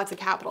 I've got lots of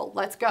capital,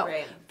 let's go.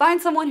 Right. Find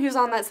someone who's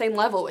on that same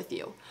level with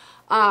you.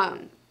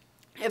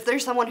 If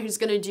there's someone who's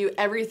going to do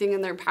everything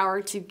in their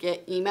power to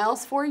get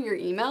emails for your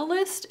email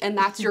list, and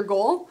that's your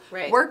goal,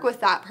 work with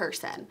that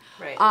person.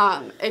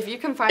 Right. If you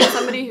can find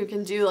somebody who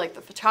can do like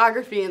the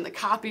photography and the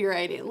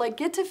copywriting, like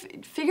get to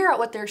figure out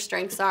what their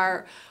strengths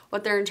are,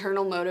 what their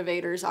internal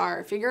motivators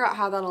are, figure out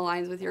how that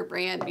aligns with your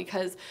brand.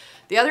 Because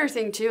the other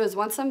thing too is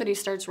once somebody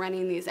starts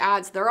running these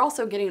ads, they're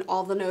also getting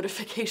all the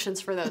notifications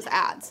for those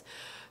ads.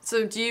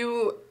 So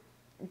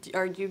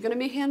are you going to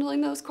be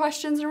handling those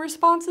questions and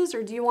responses,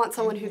 or do you want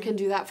someone who can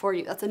do that for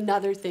you? That's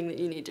another thing that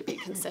you need to be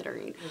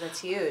considering. That's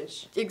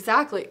huge.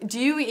 Exactly. Do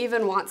you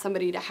even want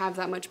somebody to have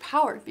that much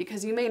power?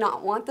 Because you may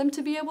not want them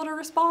to be able to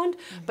respond,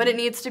 but it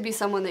needs to be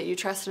someone that you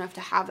trust enough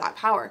to have that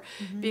power,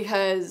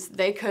 because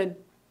they could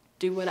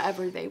do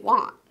whatever they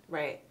want.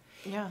 Right.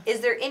 Yeah. Is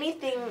there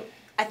anything,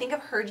 I think I've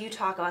heard you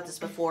talk about this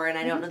before, and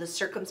I don't know the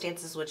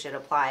circumstances which it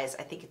applies.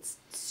 I think it's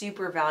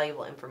super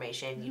valuable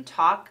information. You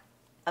talk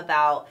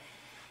about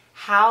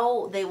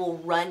how they will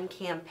run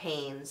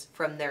campaigns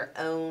from their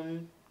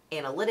own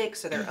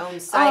analytics or their own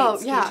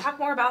sites. Can you talk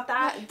more about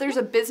that? There's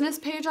a business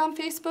page on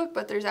Facebook,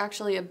 but there's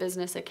actually a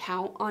business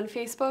account on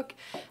Facebook.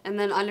 And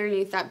then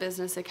underneath that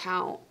business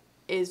account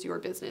is your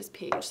business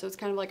page. So it's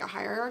kind of like a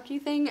hierarchy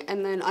thing.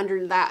 And then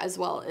under that as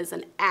well is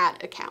an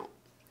ad account.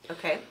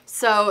 Okay.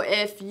 So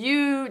if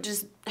you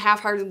just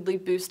half-heartedly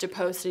boost a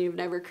post and you've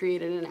never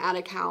created an ad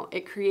account,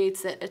 it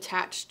creates it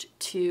attached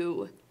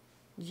to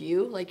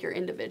you, like your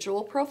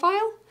individual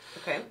profile.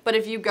 Okay. But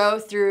if you go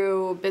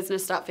through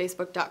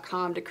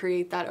business.facebook.com to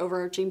create that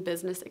overarching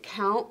business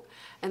account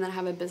and then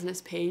have a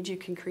business page, you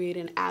can create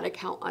an ad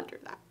account under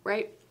that,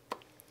 right?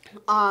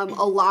 A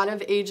lot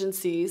of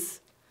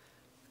agencies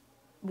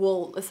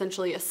will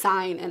essentially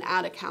assign an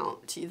ad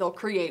account to you. They'll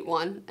create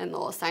one and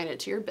they'll assign it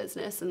to your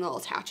business and they'll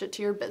attach it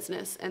to your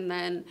business, and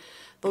then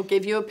they'll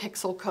give you a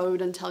pixel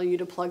code and tell you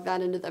to plug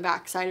that into the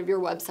backside of your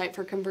website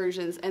for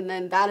conversions, and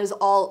then that is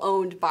all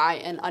owned by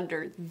and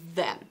under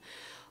them.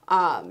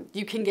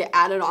 You can get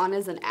added on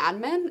as an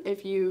admin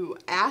if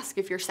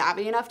you're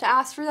savvy enough to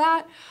ask for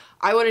that.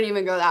 I wouldn't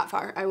even go that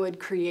far. I would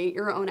create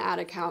your own ad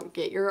account,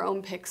 get your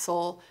own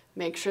pixel,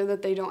 make sure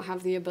that they don't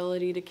have the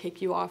ability to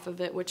kick you off of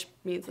it, which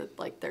means that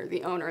like they're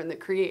the owner and the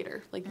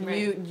creator. Like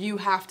you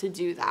have to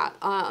do that.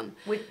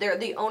 They're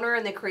the owner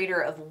and the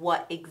creator of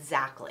what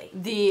exactly?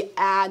 The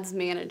ads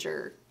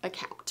manager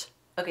account.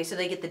 Okay, so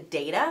they get the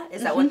data?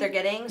 Is that what they're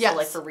getting? Yes. So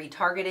like for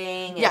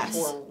retargeting and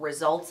for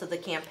results of the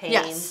campaigns?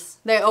 Yes,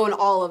 they own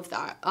all of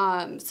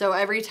that. So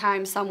every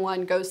time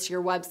someone goes to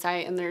your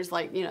website and there's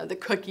like, the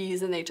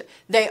cookies and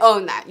they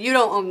own that. You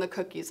don't own the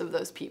cookies of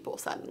those people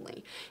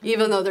suddenly,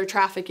 even though they're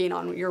trafficking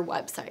on your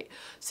website.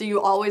 So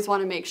you always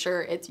want to make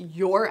sure it's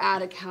your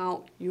ad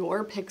account,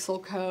 your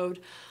pixel code.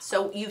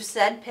 So you've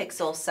said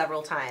pixel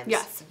several times.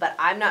 Yes. But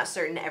I'm not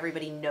certain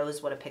everybody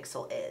knows what a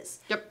pixel is.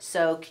 Yep.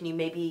 So can you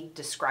maybe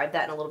describe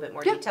that in a little bit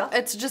more detail?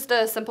 It's just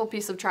a simple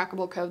piece of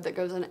trackable code that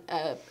goes in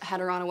a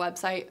header on a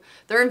website.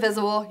 They're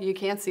invisible. You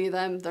can't see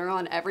them. They're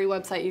on every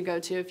website you go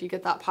to. If you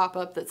get that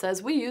pop-up that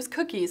says, we use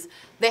cookies,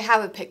 they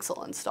have a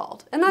pixel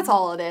installed. And that's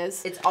all it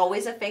is. It's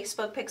always a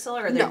Facebook pixel,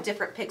 or are there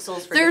different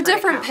pixels for There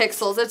different are different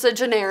pixels. It's a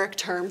generic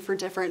term for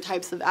different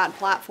types of ad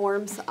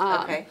platforms.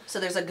 Okay. So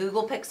there's a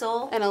Google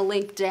pixel. And a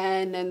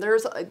LinkedIn, and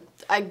there's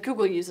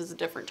Google uses a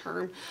different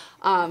term.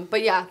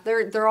 But yeah,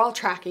 they're all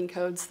tracking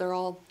codes. They're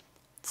all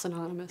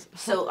synonymous.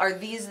 So are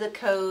these the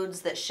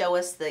codes that show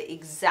us the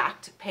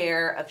exact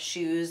pair of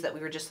shoes that we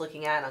were just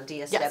looking at on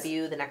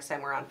DSW the next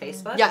time we're on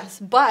Facebook? Yes,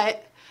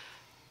 but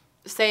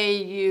say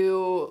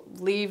you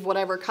leave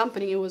whatever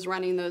company was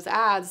running those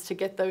ads to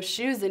get those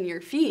shoes in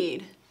your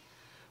feed.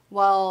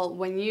 Well,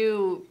 when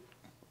you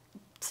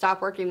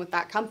stop working with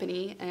that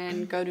company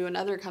and go to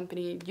another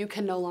company, you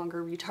can no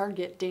longer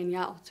retarget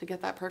Danielle to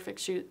get that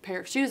perfect pair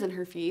of shoes in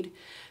her feed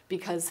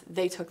because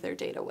they took their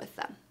data with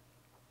them.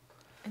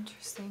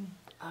 Interesting.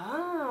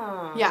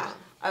 Oh. Yeah.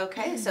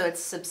 Okay, so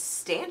it's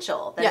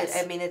substantial. That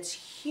Yes. it's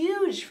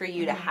huge for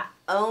you to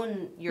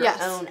own your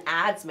own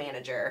ads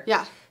manager.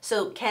 Yeah.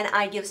 So can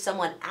I give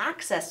someone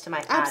access to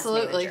my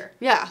Absolutely. ads manager?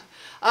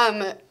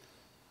 Yeah.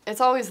 It's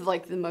always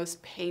like the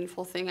most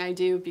painful thing I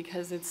do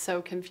because it's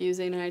so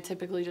confusing, and I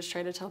typically just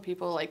try to tell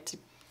people like to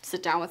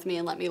sit down with me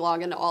and let me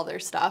log into all their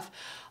stuff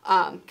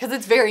because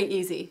it's very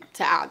easy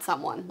to add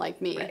someone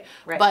like me.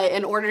 Right. But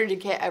in order to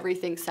get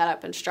everything set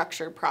up and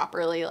structured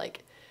properly,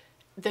 like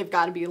they've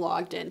got to be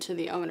logged into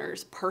the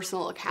owner's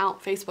personal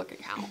account, Facebook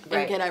account,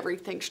 and get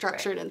everything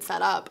structured and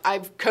set up.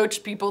 I've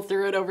coached people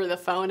through it over the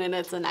phone, and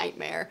it's a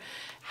nightmare.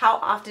 How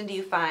often do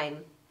you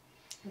find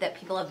that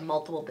people have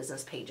multiple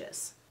business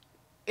pages?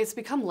 It's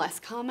become less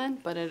common,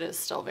 but it is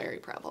still very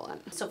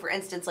prevalent. So for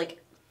instance, like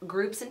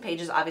groups and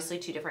pages, obviously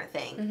two different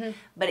things.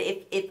 But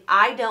if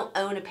I don't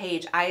own a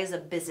page, I as a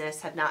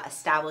business have not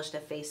established a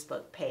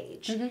Facebook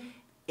page.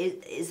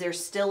 Is there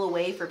still a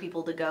way for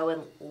people to go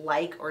and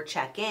like or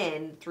check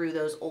in through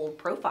those old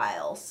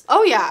profiles?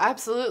 Oh yeah,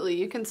 absolutely.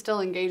 You can still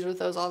engage with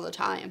those all the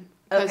time.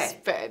 Okay.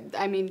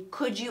 I mean,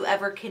 could you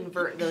ever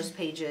convert those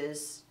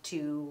pages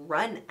to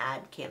run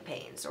ad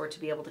campaigns or to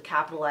be able to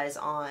capitalize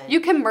on?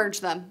 you can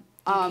merge them.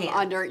 You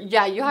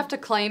You have to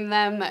claim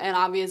them and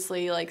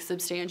obviously like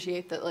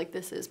substantiate that like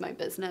this is my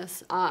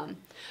business,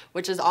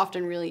 which is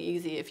often really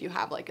easy if you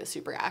have like a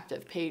super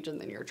active page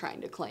and then you're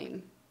trying to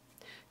claim,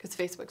 because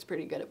Facebook's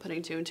pretty good at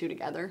putting two and two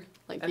together.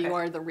 Like you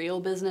are the real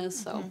business,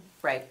 so.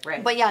 Right.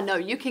 But yeah, no,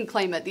 you can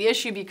claim it. The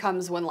issue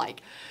becomes when like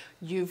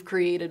you've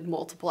created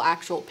multiple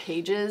actual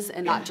pages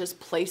and not just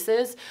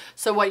places.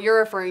 So what you're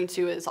referring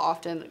to is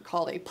often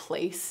called a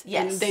place.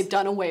 Yes. And they've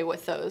done away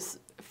with those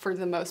for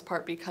the most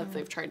part because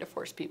they've tried to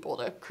force people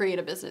to create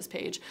a business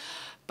page.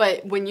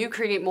 But when you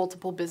create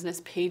multiple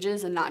business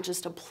pages and not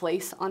just a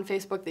place on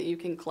Facebook that you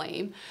can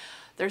claim,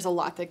 there's a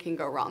lot that can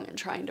go wrong in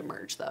trying to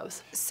merge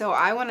those. So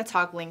I want to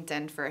talk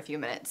LinkedIn for a few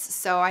minutes.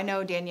 So I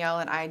know Danielle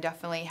and I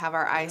definitely have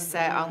our eyes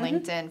set on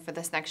LinkedIn for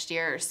this next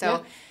year.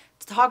 So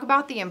talk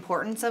about the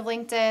importance of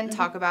LinkedIn,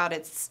 talk about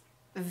its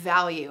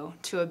value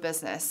to a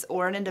business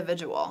or an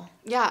individual.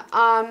 Yeah.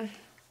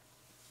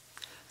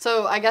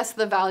 So I guess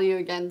the value,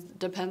 again,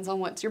 depends on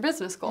what's your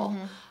business goal.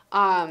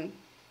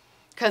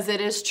 Because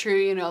it is true,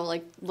 you know,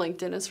 like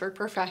LinkedIn is for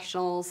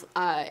professionals.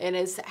 It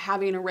is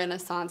having a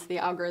renaissance. The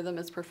algorithm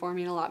is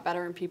performing a lot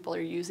better and people are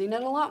using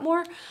it a lot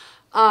more.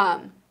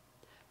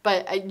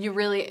 But you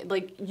really,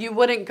 like, you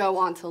wouldn't go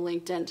onto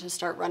LinkedIn to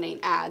start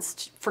running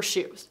ads for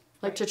shoes,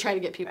 like to try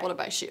to get people to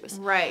buy shoes.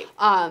 Right.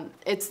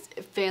 It's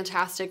a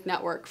fantastic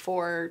network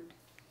for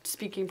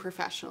speaking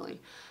professionally,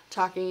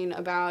 talking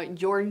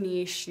about your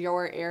niche,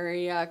 your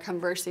area,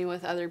 conversing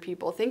with other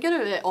people. Think of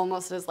it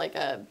almost as like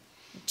a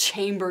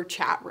chamber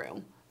chat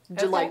room,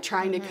 like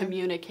trying to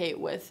communicate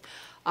with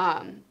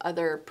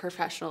other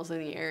professionals in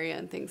the area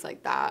and things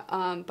like that.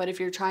 But if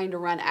you're trying to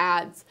run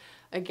ads,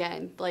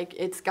 again, like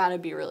it's got to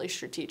be really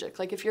strategic.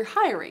 Like if you're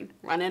hiring,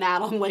 run an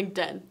ad on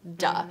LinkedIn,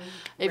 duh.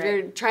 If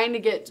you're trying to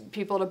get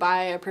people to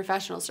buy a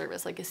professional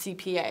service like a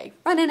CPA,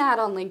 run an ad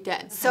on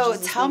LinkedIn. So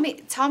tell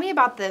me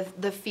about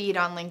the feed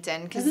on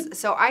LinkedIn, because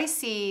so I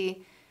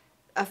see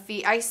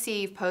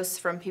posts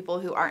from people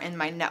who aren't in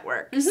my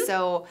network.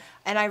 So,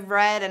 and I've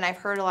read and I've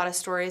heard a lot of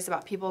stories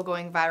about people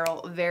going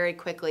viral very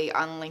quickly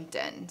on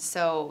LinkedIn.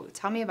 So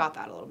tell me about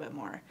that a little bit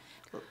more.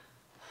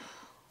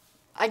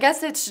 I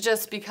guess it's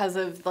just because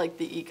of like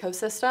the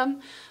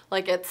ecosystem.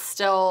 Like it's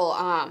still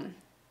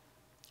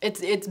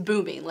it's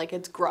booming, like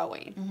it's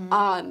growing.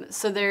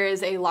 So there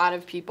is a lot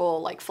of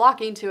people like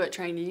flocking to it,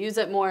 trying to use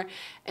it more.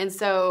 And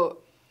so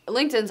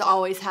LinkedIn's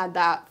always had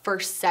that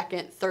first,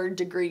 second, third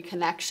degree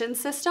connection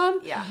system,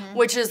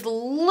 which is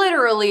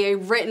literally a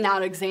written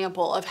out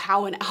example of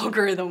how an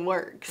algorithm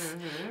works.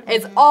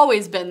 It's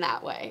always been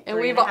that way. And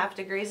 3.5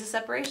 degrees of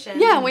separation.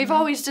 Yeah, and we've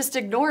always just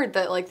ignored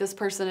that like this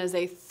person is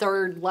a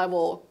third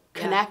level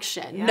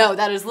connection. No,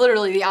 that is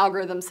literally the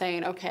algorithm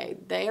saying, okay,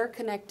 they are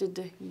connected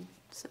to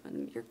so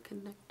you're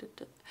connected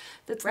to.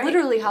 That's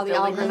literally how the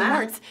algorithm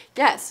works.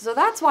 Yes, so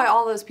that's why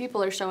all those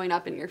people are showing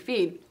up in your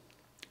feed.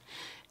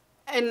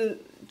 And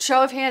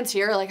show of hands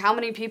here, like how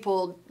many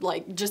people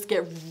like just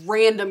get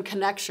random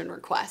connection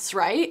requests,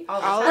 right?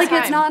 All the like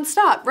time. It's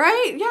nonstop,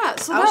 right? Yeah.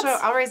 So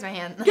I'll raise my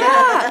hand.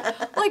 Yeah.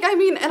 Like, I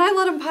mean, and I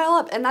let them pile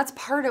up. And that's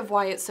part of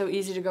why it's so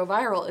easy to go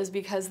viral is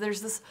because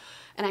there's this,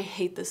 and I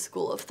hate this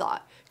school of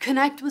thought,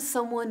 connect with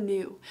someone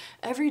new.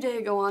 Every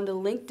day go on to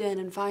LinkedIn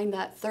and find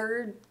that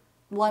third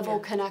level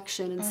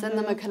connection and send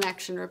them a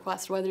connection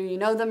request, whether you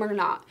know them or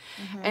not.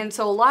 And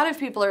so a lot of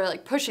people are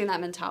like pushing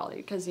that mentality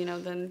because,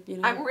 then.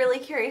 I'm really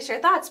curious your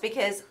thoughts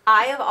because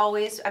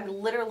I'm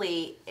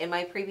literally, in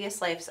my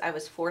previous lives, I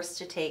was forced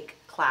to take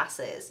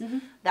classes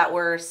that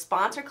were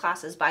sponsored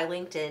classes by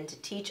LinkedIn to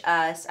teach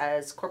us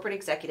as corporate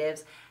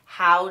executives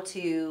how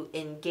to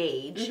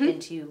engage and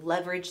to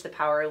leverage the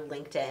power of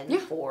LinkedIn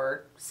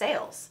for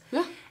sales.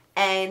 Yeah.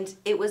 And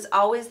it was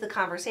always the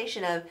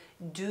conversation of,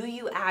 do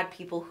you add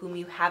people whom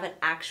you haven't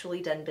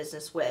actually done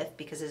business with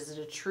because is it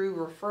a true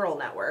referral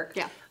network?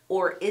 Yeah.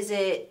 Or is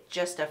it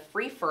just a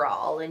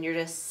free-for-all and you're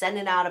just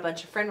sending out a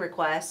bunch of friend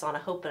requests on a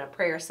hope and a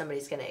prayer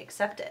somebody's going to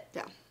accept it?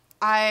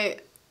 Yeah.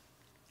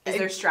 Is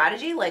there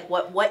strategy? Like,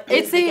 what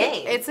is the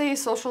game? It's a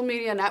social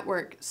media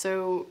network,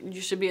 so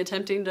you should be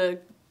attempting to...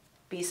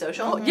 Be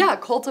social? Yeah,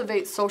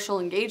 cultivate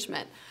social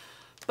engagement.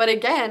 But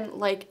again,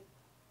 like...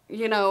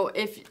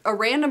 if a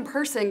random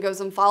person goes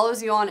and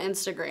follows you on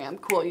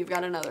Instagram, cool, you've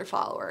got another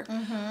follower.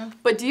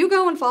 But do you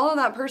go and follow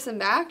that person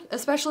back,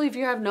 especially if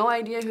you have no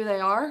idea who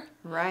they are?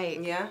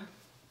 Right. Yeah.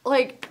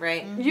 Like,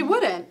 you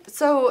wouldn't.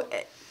 So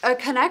a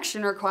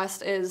connection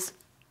request is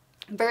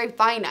very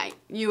finite.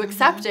 You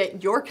accept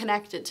it, you're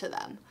connected to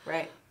them.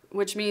 Right.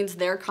 Which means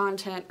their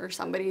content or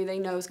somebody they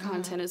know's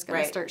content is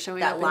going to start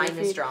showing up in your feed. That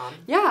line is drawn.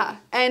 Yeah.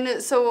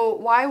 And so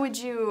why would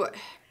you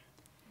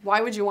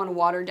want to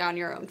water down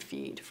your own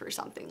feed for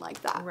something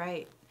like that?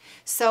 Right.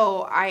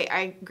 So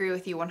I agree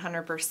with you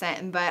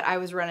 100%, but I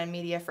was running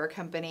media for a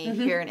company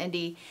here in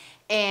Indy,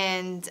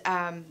 and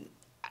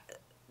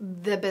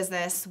the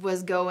business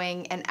was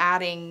going and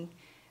adding,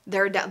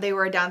 they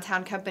were a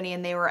downtown company,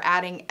 and they were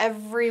adding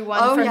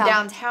everyone from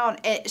downtown.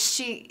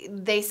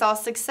 They saw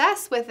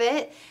success with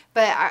it,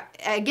 but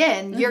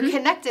again, you're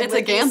connected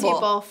with these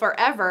people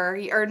forever,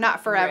 or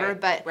not forever,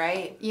 but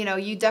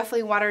you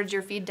definitely watered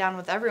your feed down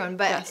with everyone.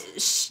 But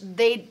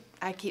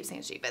I keep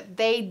saying she, but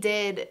they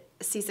did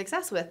see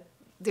success with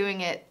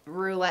doing it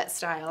roulette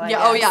style. I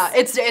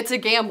guess. It's a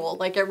gamble.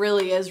 Like it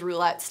really is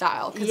roulette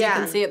style because you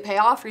can see it pay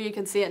off or you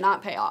can see it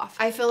not pay off.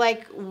 I feel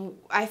like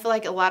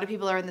a lot of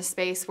people are in the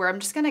space where I'm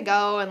just gonna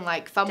go and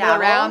like fumble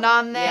around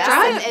on this,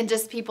 and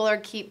just people are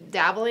keep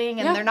dabbling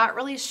and they're not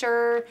really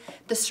sure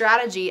the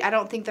strategy. I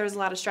don't think there's a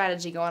lot of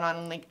strategy going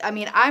on. I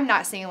mean, I'm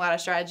not seeing a lot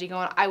of strategy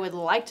going on. I would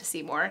like to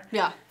see more.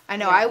 Yeah. I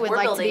know I would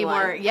like to be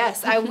more.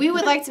 Yes, we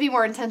would like to be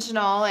more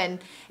intentional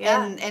and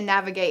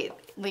navigate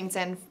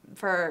LinkedIn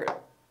for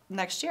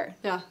next year.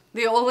 Yeah.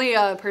 The only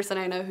person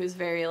I know who's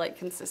very like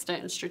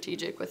consistent and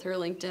strategic with her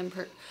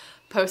LinkedIn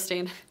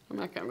posting, I'm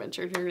not going to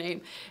mention her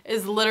name,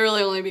 is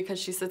literally only because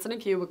she sits in a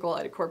cubicle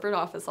at a corporate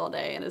office all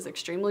day and is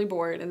extremely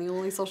bored, and the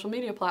only social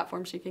media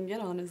platform she can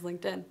get on is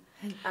LinkedIn.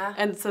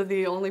 And so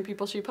the only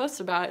people she posts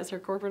about is her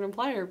corporate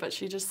employer, but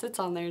she just sits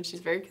on there and she's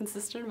very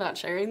consistent about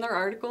sharing their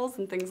articles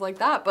and things like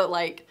that. But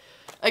like,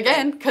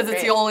 again, because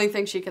it's the only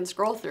thing she can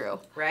scroll through.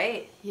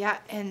 Right. Yeah,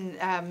 and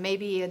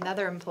maybe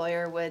another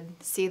employer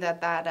would see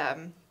that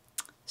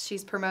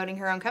she's promoting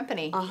her own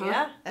company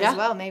as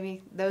well.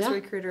 Maybe those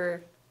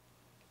recruiter...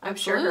 I'm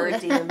sure her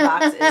DM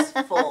box is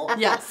full.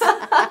 Yes.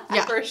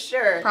 Yeah. For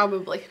sure.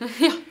 Probably.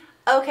 Yeah.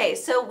 Okay,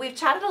 so we've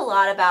chatted a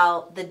lot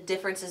about the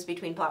differences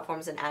between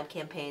platforms and ad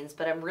campaigns,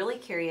 but I'm really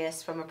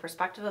curious from a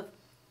perspective of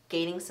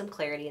gaining some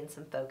clarity and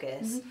some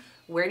focus,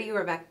 where do you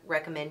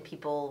recommend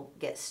people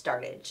get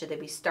started? Should they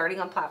be starting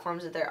on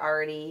platforms that they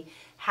already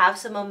have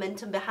some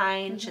momentum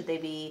behind? Should they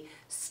be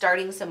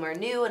starting somewhere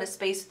new in a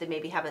space that they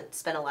maybe haven't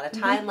spent a lot of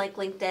time like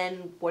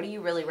LinkedIn? What do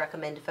you really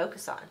recommend to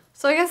focus on?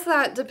 So I guess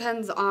that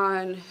depends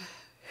on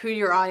who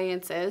your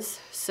audience is.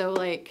 So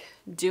like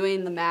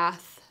doing the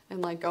math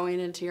and like going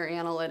into your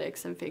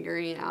analytics and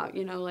figuring out,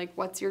 like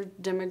what's your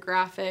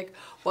demographic,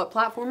 what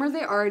platform are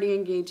they already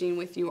engaging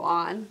with you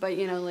on, but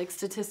like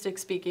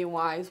statistics speaking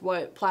wise,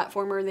 what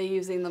platform are they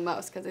using the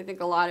most? Because I think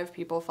a lot of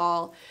people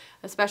fall,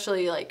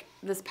 especially like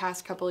this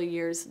past couple of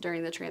years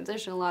during the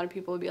transition, a lot of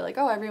people would be like,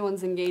 oh,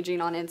 everyone's engaging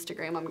on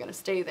Instagram, I'm gonna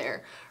stay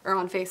there, or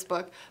on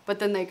Facebook, but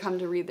then they come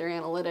to read their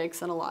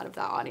analytics and a lot of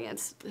that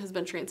audience has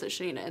been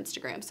transitioning to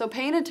Instagram. So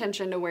paying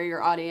attention to where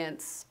your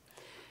audience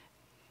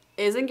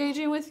is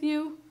engaging with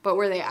you, but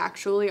where they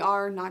actually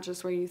are, not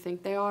just where you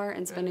think they are,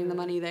 and spending the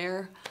money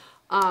there.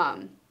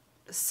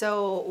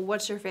 So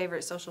what's your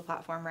favorite social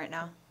platform right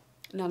now?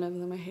 None of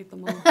them. I hate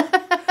them all.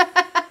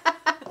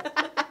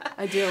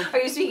 I do. Are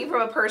you speaking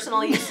from a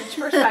personal usage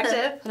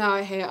perspective? No,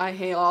 I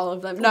hate all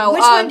of them. No.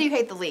 Which one do you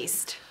hate the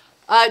least?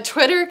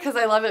 Twitter, because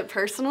I love it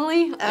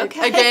personally.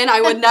 Okay. Again, I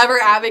would never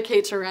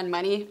advocate to run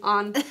money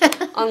on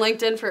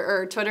LinkedIn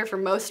or Twitter for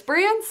most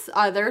brands.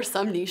 There are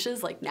some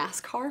niches, like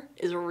NASCAR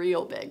is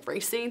real big.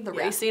 Racing, the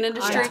racing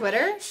industry. On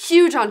Twitter?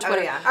 Huge on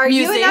Twitter. Are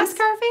you a NASCAR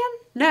fan?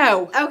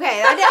 No.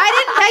 Okay, I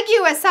didn't peg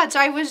you as such.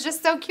 I was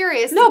just so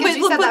curious. No, because but,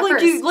 you said that like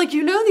first.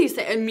 you know these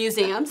things. And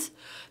museums.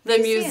 The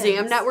museum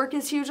Museums. network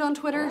is huge on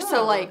Twitter.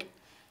 So like,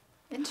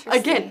 Interesting.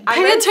 again,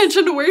 pay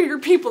attention to where your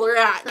people are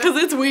at because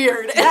it's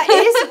weird. That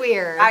is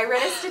weird. I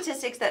read a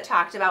statistics that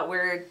talked about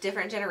where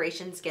different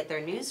generations get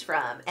their news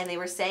from, and they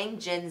were saying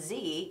Gen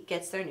Z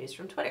gets their news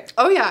from Twitter.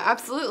 Oh yeah,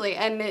 absolutely.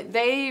 And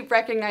they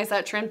recognized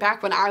that trend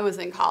back when I was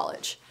in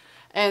college.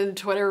 And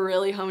Twitter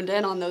really honed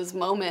in on those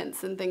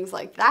moments and things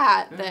like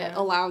that that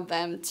allowed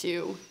them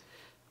to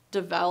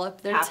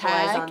develop their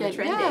Capitalize tech. on the And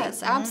trending.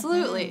 yes,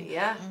 absolutely.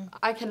 Yeah.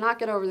 I cannot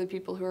get over the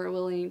people who are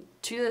willing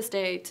to this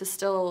day to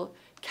still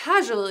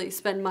casually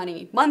spend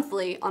money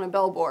monthly on a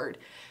billboard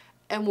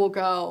and will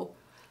go,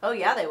 Oh,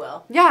 yeah, they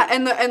will. yeah,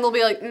 and they'll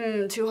be like,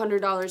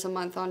 $200 a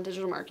month on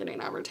digital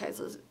marketing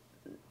advertising.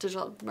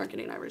 Digital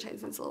marketing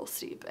advertising is a little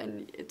steep.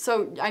 And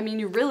so, I mean,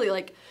 you really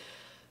like,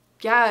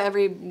 yeah,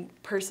 every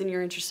person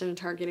you're interested in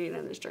targeting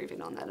and is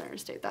driving on that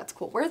interstate, that's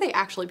cool. Where are they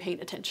actually paying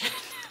attention?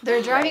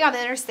 They're driving on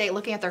the interstate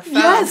looking at their phones.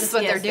 Yes. Is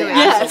what Yes, they're they doing.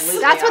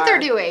 absolutely That's what are.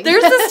 they're doing.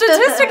 There's a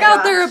statistic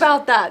out there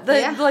about that. That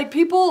Yeah. like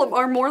people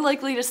are more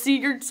likely to see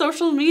your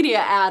social media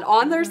ad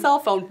on their cell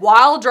phone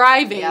while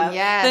driving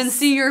Yes. than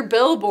see your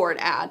billboard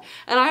ad.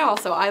 And I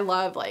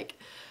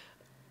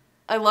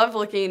love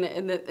looking,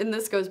 and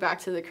this goes back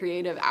to the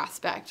creative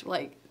aspect.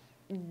 Like,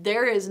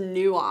 there is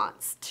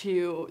nuance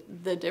to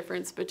the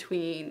difference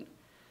between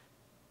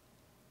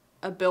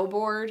a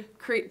billboard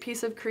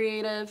piece of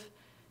creative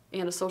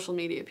and a social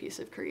media piece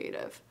of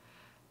creative.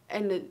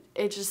 And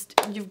it just,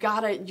 you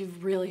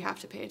really have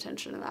to pay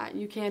attention to that.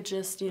 You can't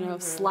just,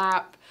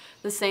 slap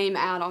the same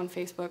ad on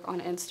Facebook, on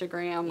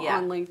Instagram,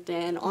 on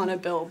LinkedIn, on a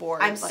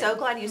billboard. I'm so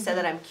glad you said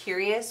that. I'm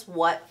curious,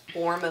 what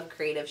form of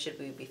creative should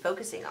we be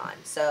focusing on?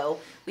 So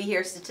we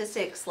hear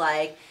statistics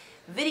like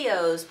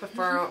videos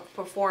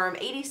perform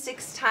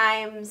 86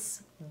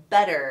 times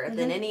better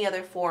than any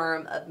other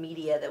form of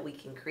media that we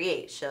can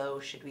create. So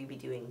should we be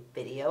doing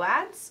video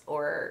ads,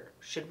 or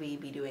should we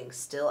be doing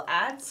still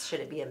ads?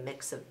 Should it be a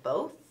mix of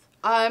both?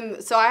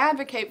 So I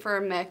advocate for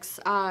a mix.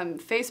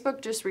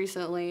 Facebook just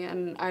recently,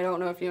 and I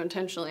don't know if you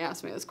intentionally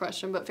asked me this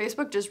question, but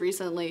Facebook just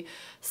recently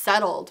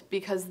settled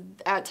because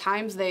at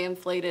times they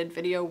inflated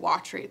video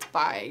watch rates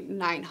by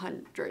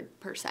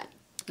 900%.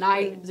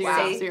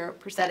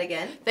 900%. That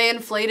again? They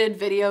inflated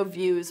video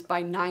views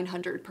by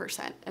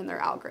 900% in their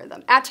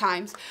algorithm. At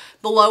times,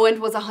 the low end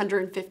was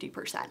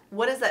 150%.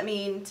 What does that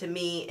mean to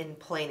me in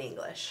plain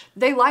English?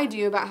 They lied to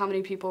you about how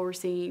many people were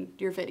seeing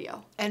your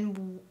video.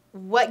 And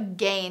what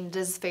gain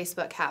does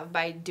Facebook have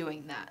by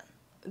doing that?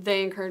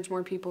 They encourage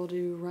more people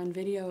to run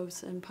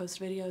videos and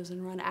post videos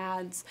and run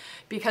ads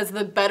because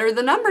the better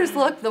the numbers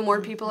look, the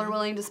more people are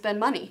willing to spend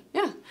money.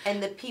 Yeah.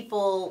 And the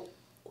people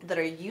that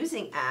are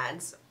using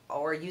ads,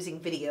 or using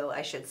video,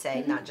 I should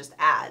say, not just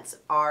ads,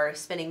 are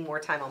spending more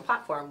time on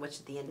platform, which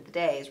at the end of the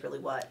day is really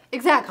what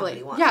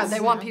company wants. Yeah,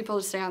 they want people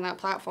to stay on that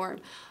platform.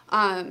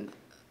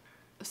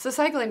 So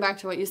cycling back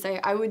to what you say,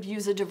 I would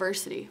use a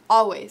diversity,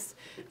 always.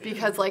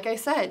 Because like I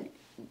said,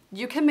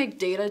 you can make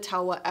data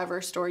tell whatever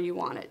story you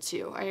want it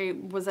to. I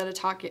was at a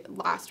talk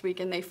last week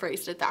and they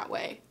phrased it that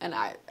way, and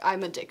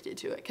I'm addicted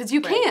to it because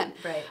you can.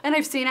 Right. And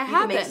I've seen it You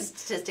happen. can make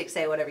statistics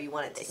say whatever you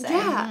want it to say.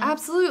 Yeah,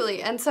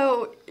 absolutely. And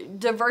so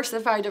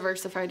diversify.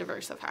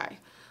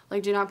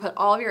 Like, do not put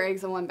all of your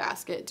eggs in one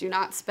basket. Do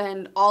not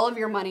spend all of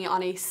your money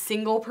on a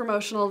single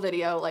promotional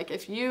video. Like,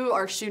 if you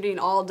are shooting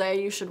all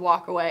day, you should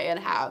walk away and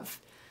have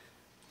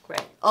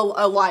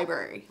a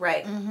library.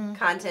 Right.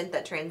 Content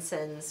that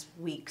transcends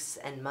weeks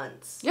and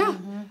months. Yeah.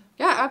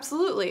 Yeah,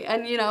 absolutely.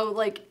 And,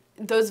 like,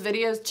 those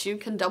videos, too,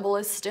 can double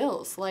as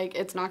stills. Like,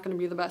 it's not going to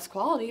be the best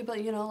quality, but,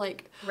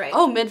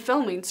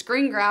 mid-filming,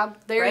 screen grab,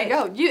 there you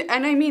go.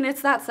 And, I mean,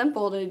 it's that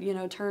simple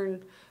to,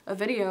 turn a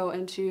video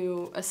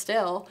into a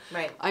still.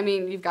 Right. I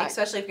mean, you've got...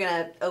 Especially if you're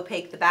going to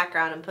opaque the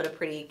background and put a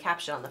pretty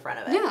caption on the front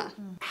of it. Yeah.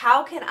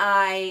 How can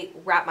I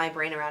wrap my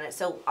brain around it?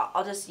 So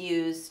I'll just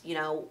use,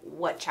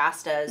 what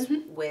Chas does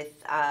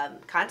with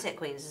Content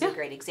Queens is a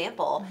great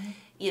example.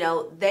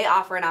 They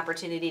offer an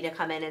opportunity to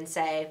come in and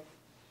say,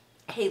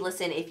 hey,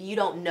 listen, if you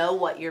don't know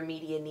what your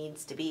media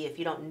needs to be, if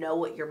you don't know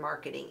what your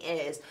marketing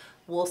is,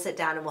 we'll sit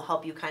down and we'll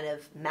help you kind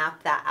of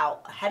map that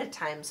out ahead of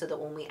time so that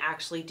when we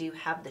actually do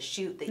have the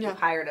shoot that you've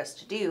hired us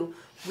to do,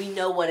 we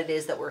know what it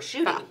is that we're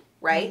shooting,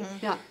 right?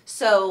 Yeah.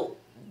 So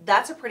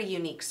that's a pretty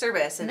unique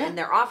service, and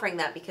they're offering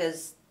that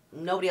because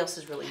nobody else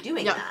is really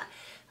doing that.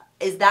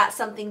 Is that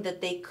something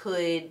that they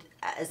could,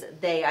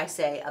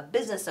 a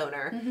business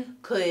owner,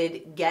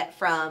 could get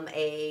from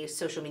a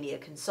social media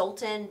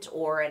consultant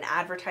or an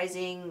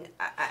advertising?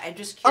 I'm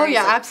just curious,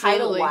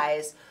 absolutely.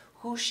 title-wise,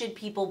 who should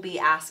people be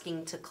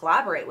asking to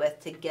collaborate with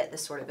to get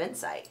this sort of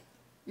insight?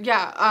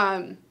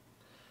 Yeah,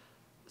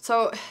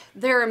 so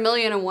there are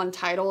 1,000,001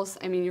 titles.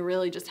 I mean, you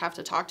really just have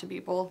to talk to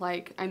people.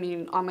 Like, I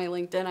mean, on my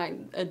LinkedIn,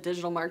 I'm a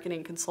digital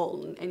marketing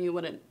consultant, and you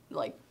wouldn't,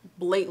 like,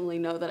 blatantly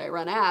know that I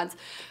run ads.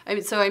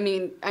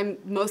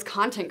 Most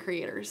content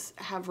creators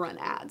have run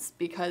ads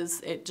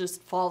because it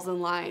just falls in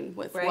line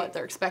with what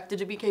they're expected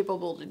to be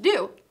capable to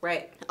do.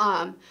 Right.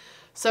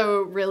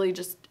 So really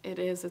just,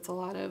 it's a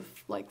lot of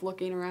like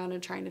looking around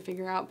and trying to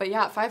figure out. But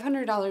yeah,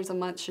 $500 a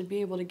month should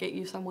be able to get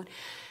you someone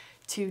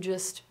to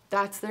just,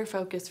 that's their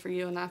focus for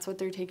you and that's what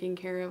they're taking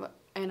care of.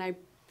 And I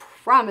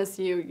promise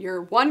you,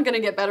 you're one, going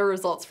to get better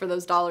results for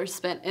those dollars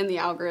spent in the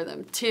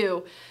algorithm.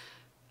 Two,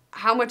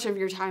 how much of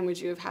your time would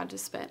you have had to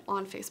spend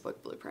on Facebook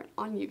Blueprint,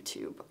 on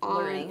YouTube, on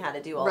learning how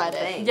to do all Reddit? the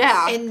things?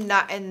 Yeah. And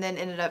then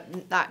ended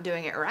up not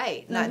doing it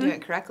right, not doing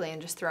it correctly,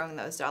 and just throwing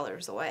those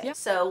dollars away. Yep.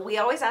 So we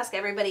always ask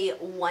everybody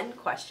one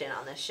question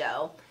on this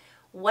show.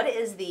 What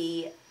is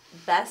the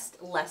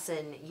best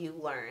lesson you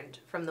learned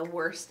from the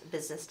worst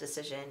business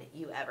decision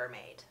you ever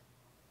made?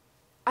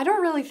 I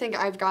don't really think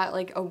I've got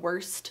like a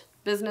worst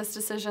business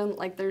decision.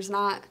 Like there's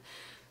not,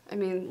 I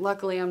mean,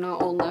 luckily I'm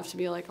not old enough to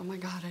be like, oh my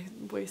God, I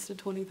wasted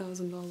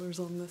 $20,000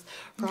 on this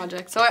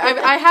project. So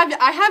I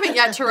haven't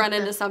yet to run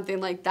into something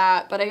like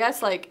that, but I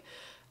guess like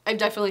I've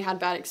definitely had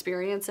bad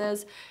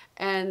experiences.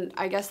 And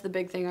I guess the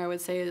big thing I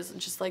would say is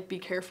just like be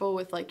careful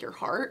with like your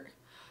heart.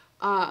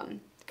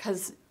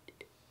 'Cause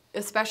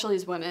especially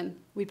as women,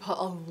 we put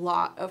a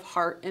lot of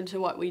heart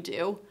into what we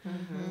do.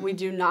 Mm-hmm. We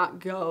do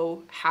not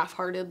go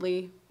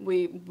half-heartedly.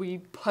 We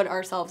put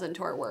ourselves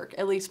into our work.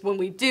 At least when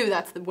we do,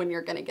 that's when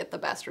you're going to get the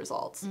best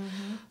results.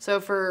 Mm-hmm. So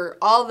for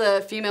all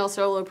the female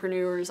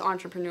solopreneurs,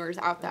 entrepreneurs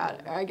out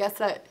there, I guess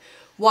that,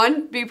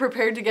 one, be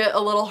prepared to get a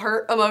little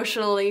hurt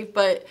emotionally,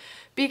 but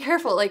be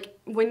careful. Like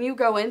when you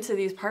go into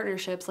these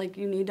partnerships, like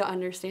you need to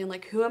understand,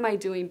 like, who am I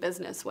doing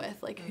business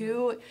with? Like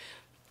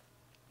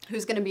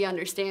who's going to be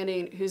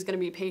understanding, who's going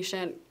to be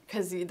patient,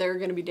 because there are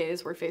going to be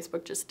days where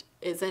Facebook just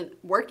isn't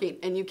working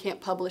and you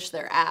can't publish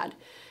their ad.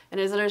 And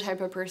is it a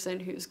type of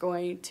person who's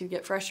going to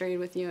get frustrated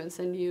with you and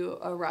send you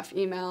a rough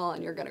email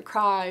and you're going to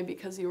cry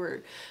because you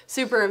were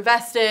super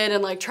invested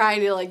and like trying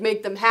to like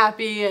make them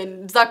happy,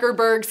 and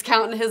Zuckerberg's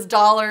counting his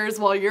dollars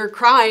while you're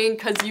crying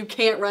because you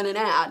can't run an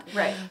ad.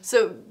 Right.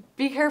 So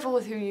be careful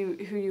with who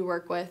you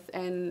work with,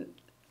 and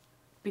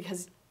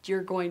because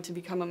you're going to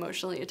become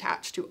emotionally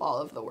attached to all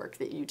of the work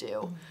that you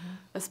do,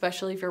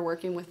 especially if you're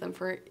working with them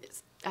for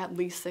at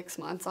least 6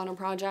 months on a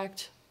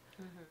project.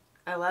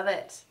 I love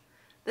it.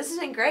 This has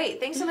been great.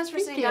 Thanks so much for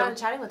sitting down and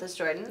chatting with us,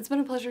 Jordan. It's been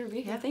a pleasure to be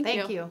here.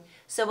 Thank you.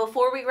 So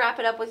before we wrap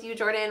it up with you,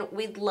 Jordan,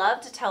 we'd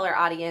love to tell our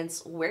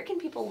audience, where can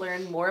people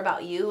learn more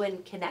about you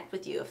and connect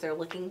with you if they're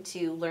looking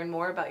to learn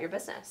more about your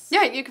business?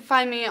 Yeah, you can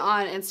find me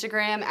on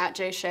Instagram at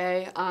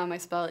Shea. I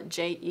spell it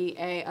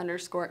JEA_SHEA.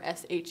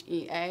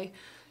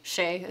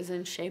 Shea as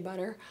in shea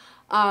butter.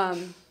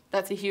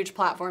 That's a huge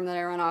platform that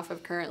I run off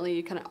of currently.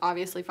 You can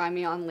obviously find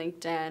me on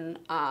LinkedIn.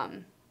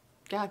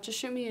 Yeah, just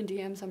shoot me a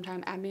DM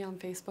sometime. Add me on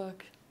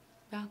Facebook.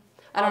 Yeah,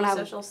 I don't have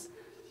socials.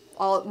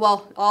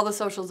 All the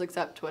socials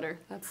except Twitter.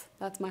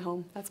 That's my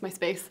home. That's my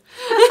space.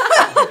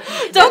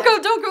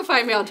 Don't go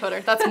find me on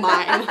Twitter. That's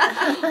mine.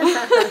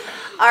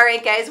 All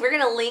right, guys, we're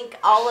gonna link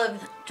all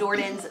of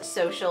Jordan's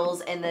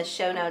socials in the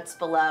show notes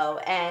below,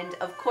 and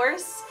of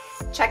course,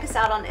 check us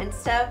out on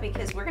Insta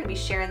because we're gonna be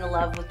sharing the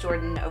love with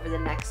Jordan over the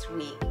next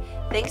week.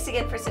 Thanks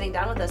again for sitting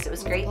down with us. It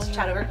was great to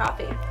chat over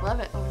coffee. Love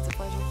it. Always a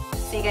pleasure.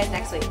 See you guys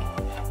next week.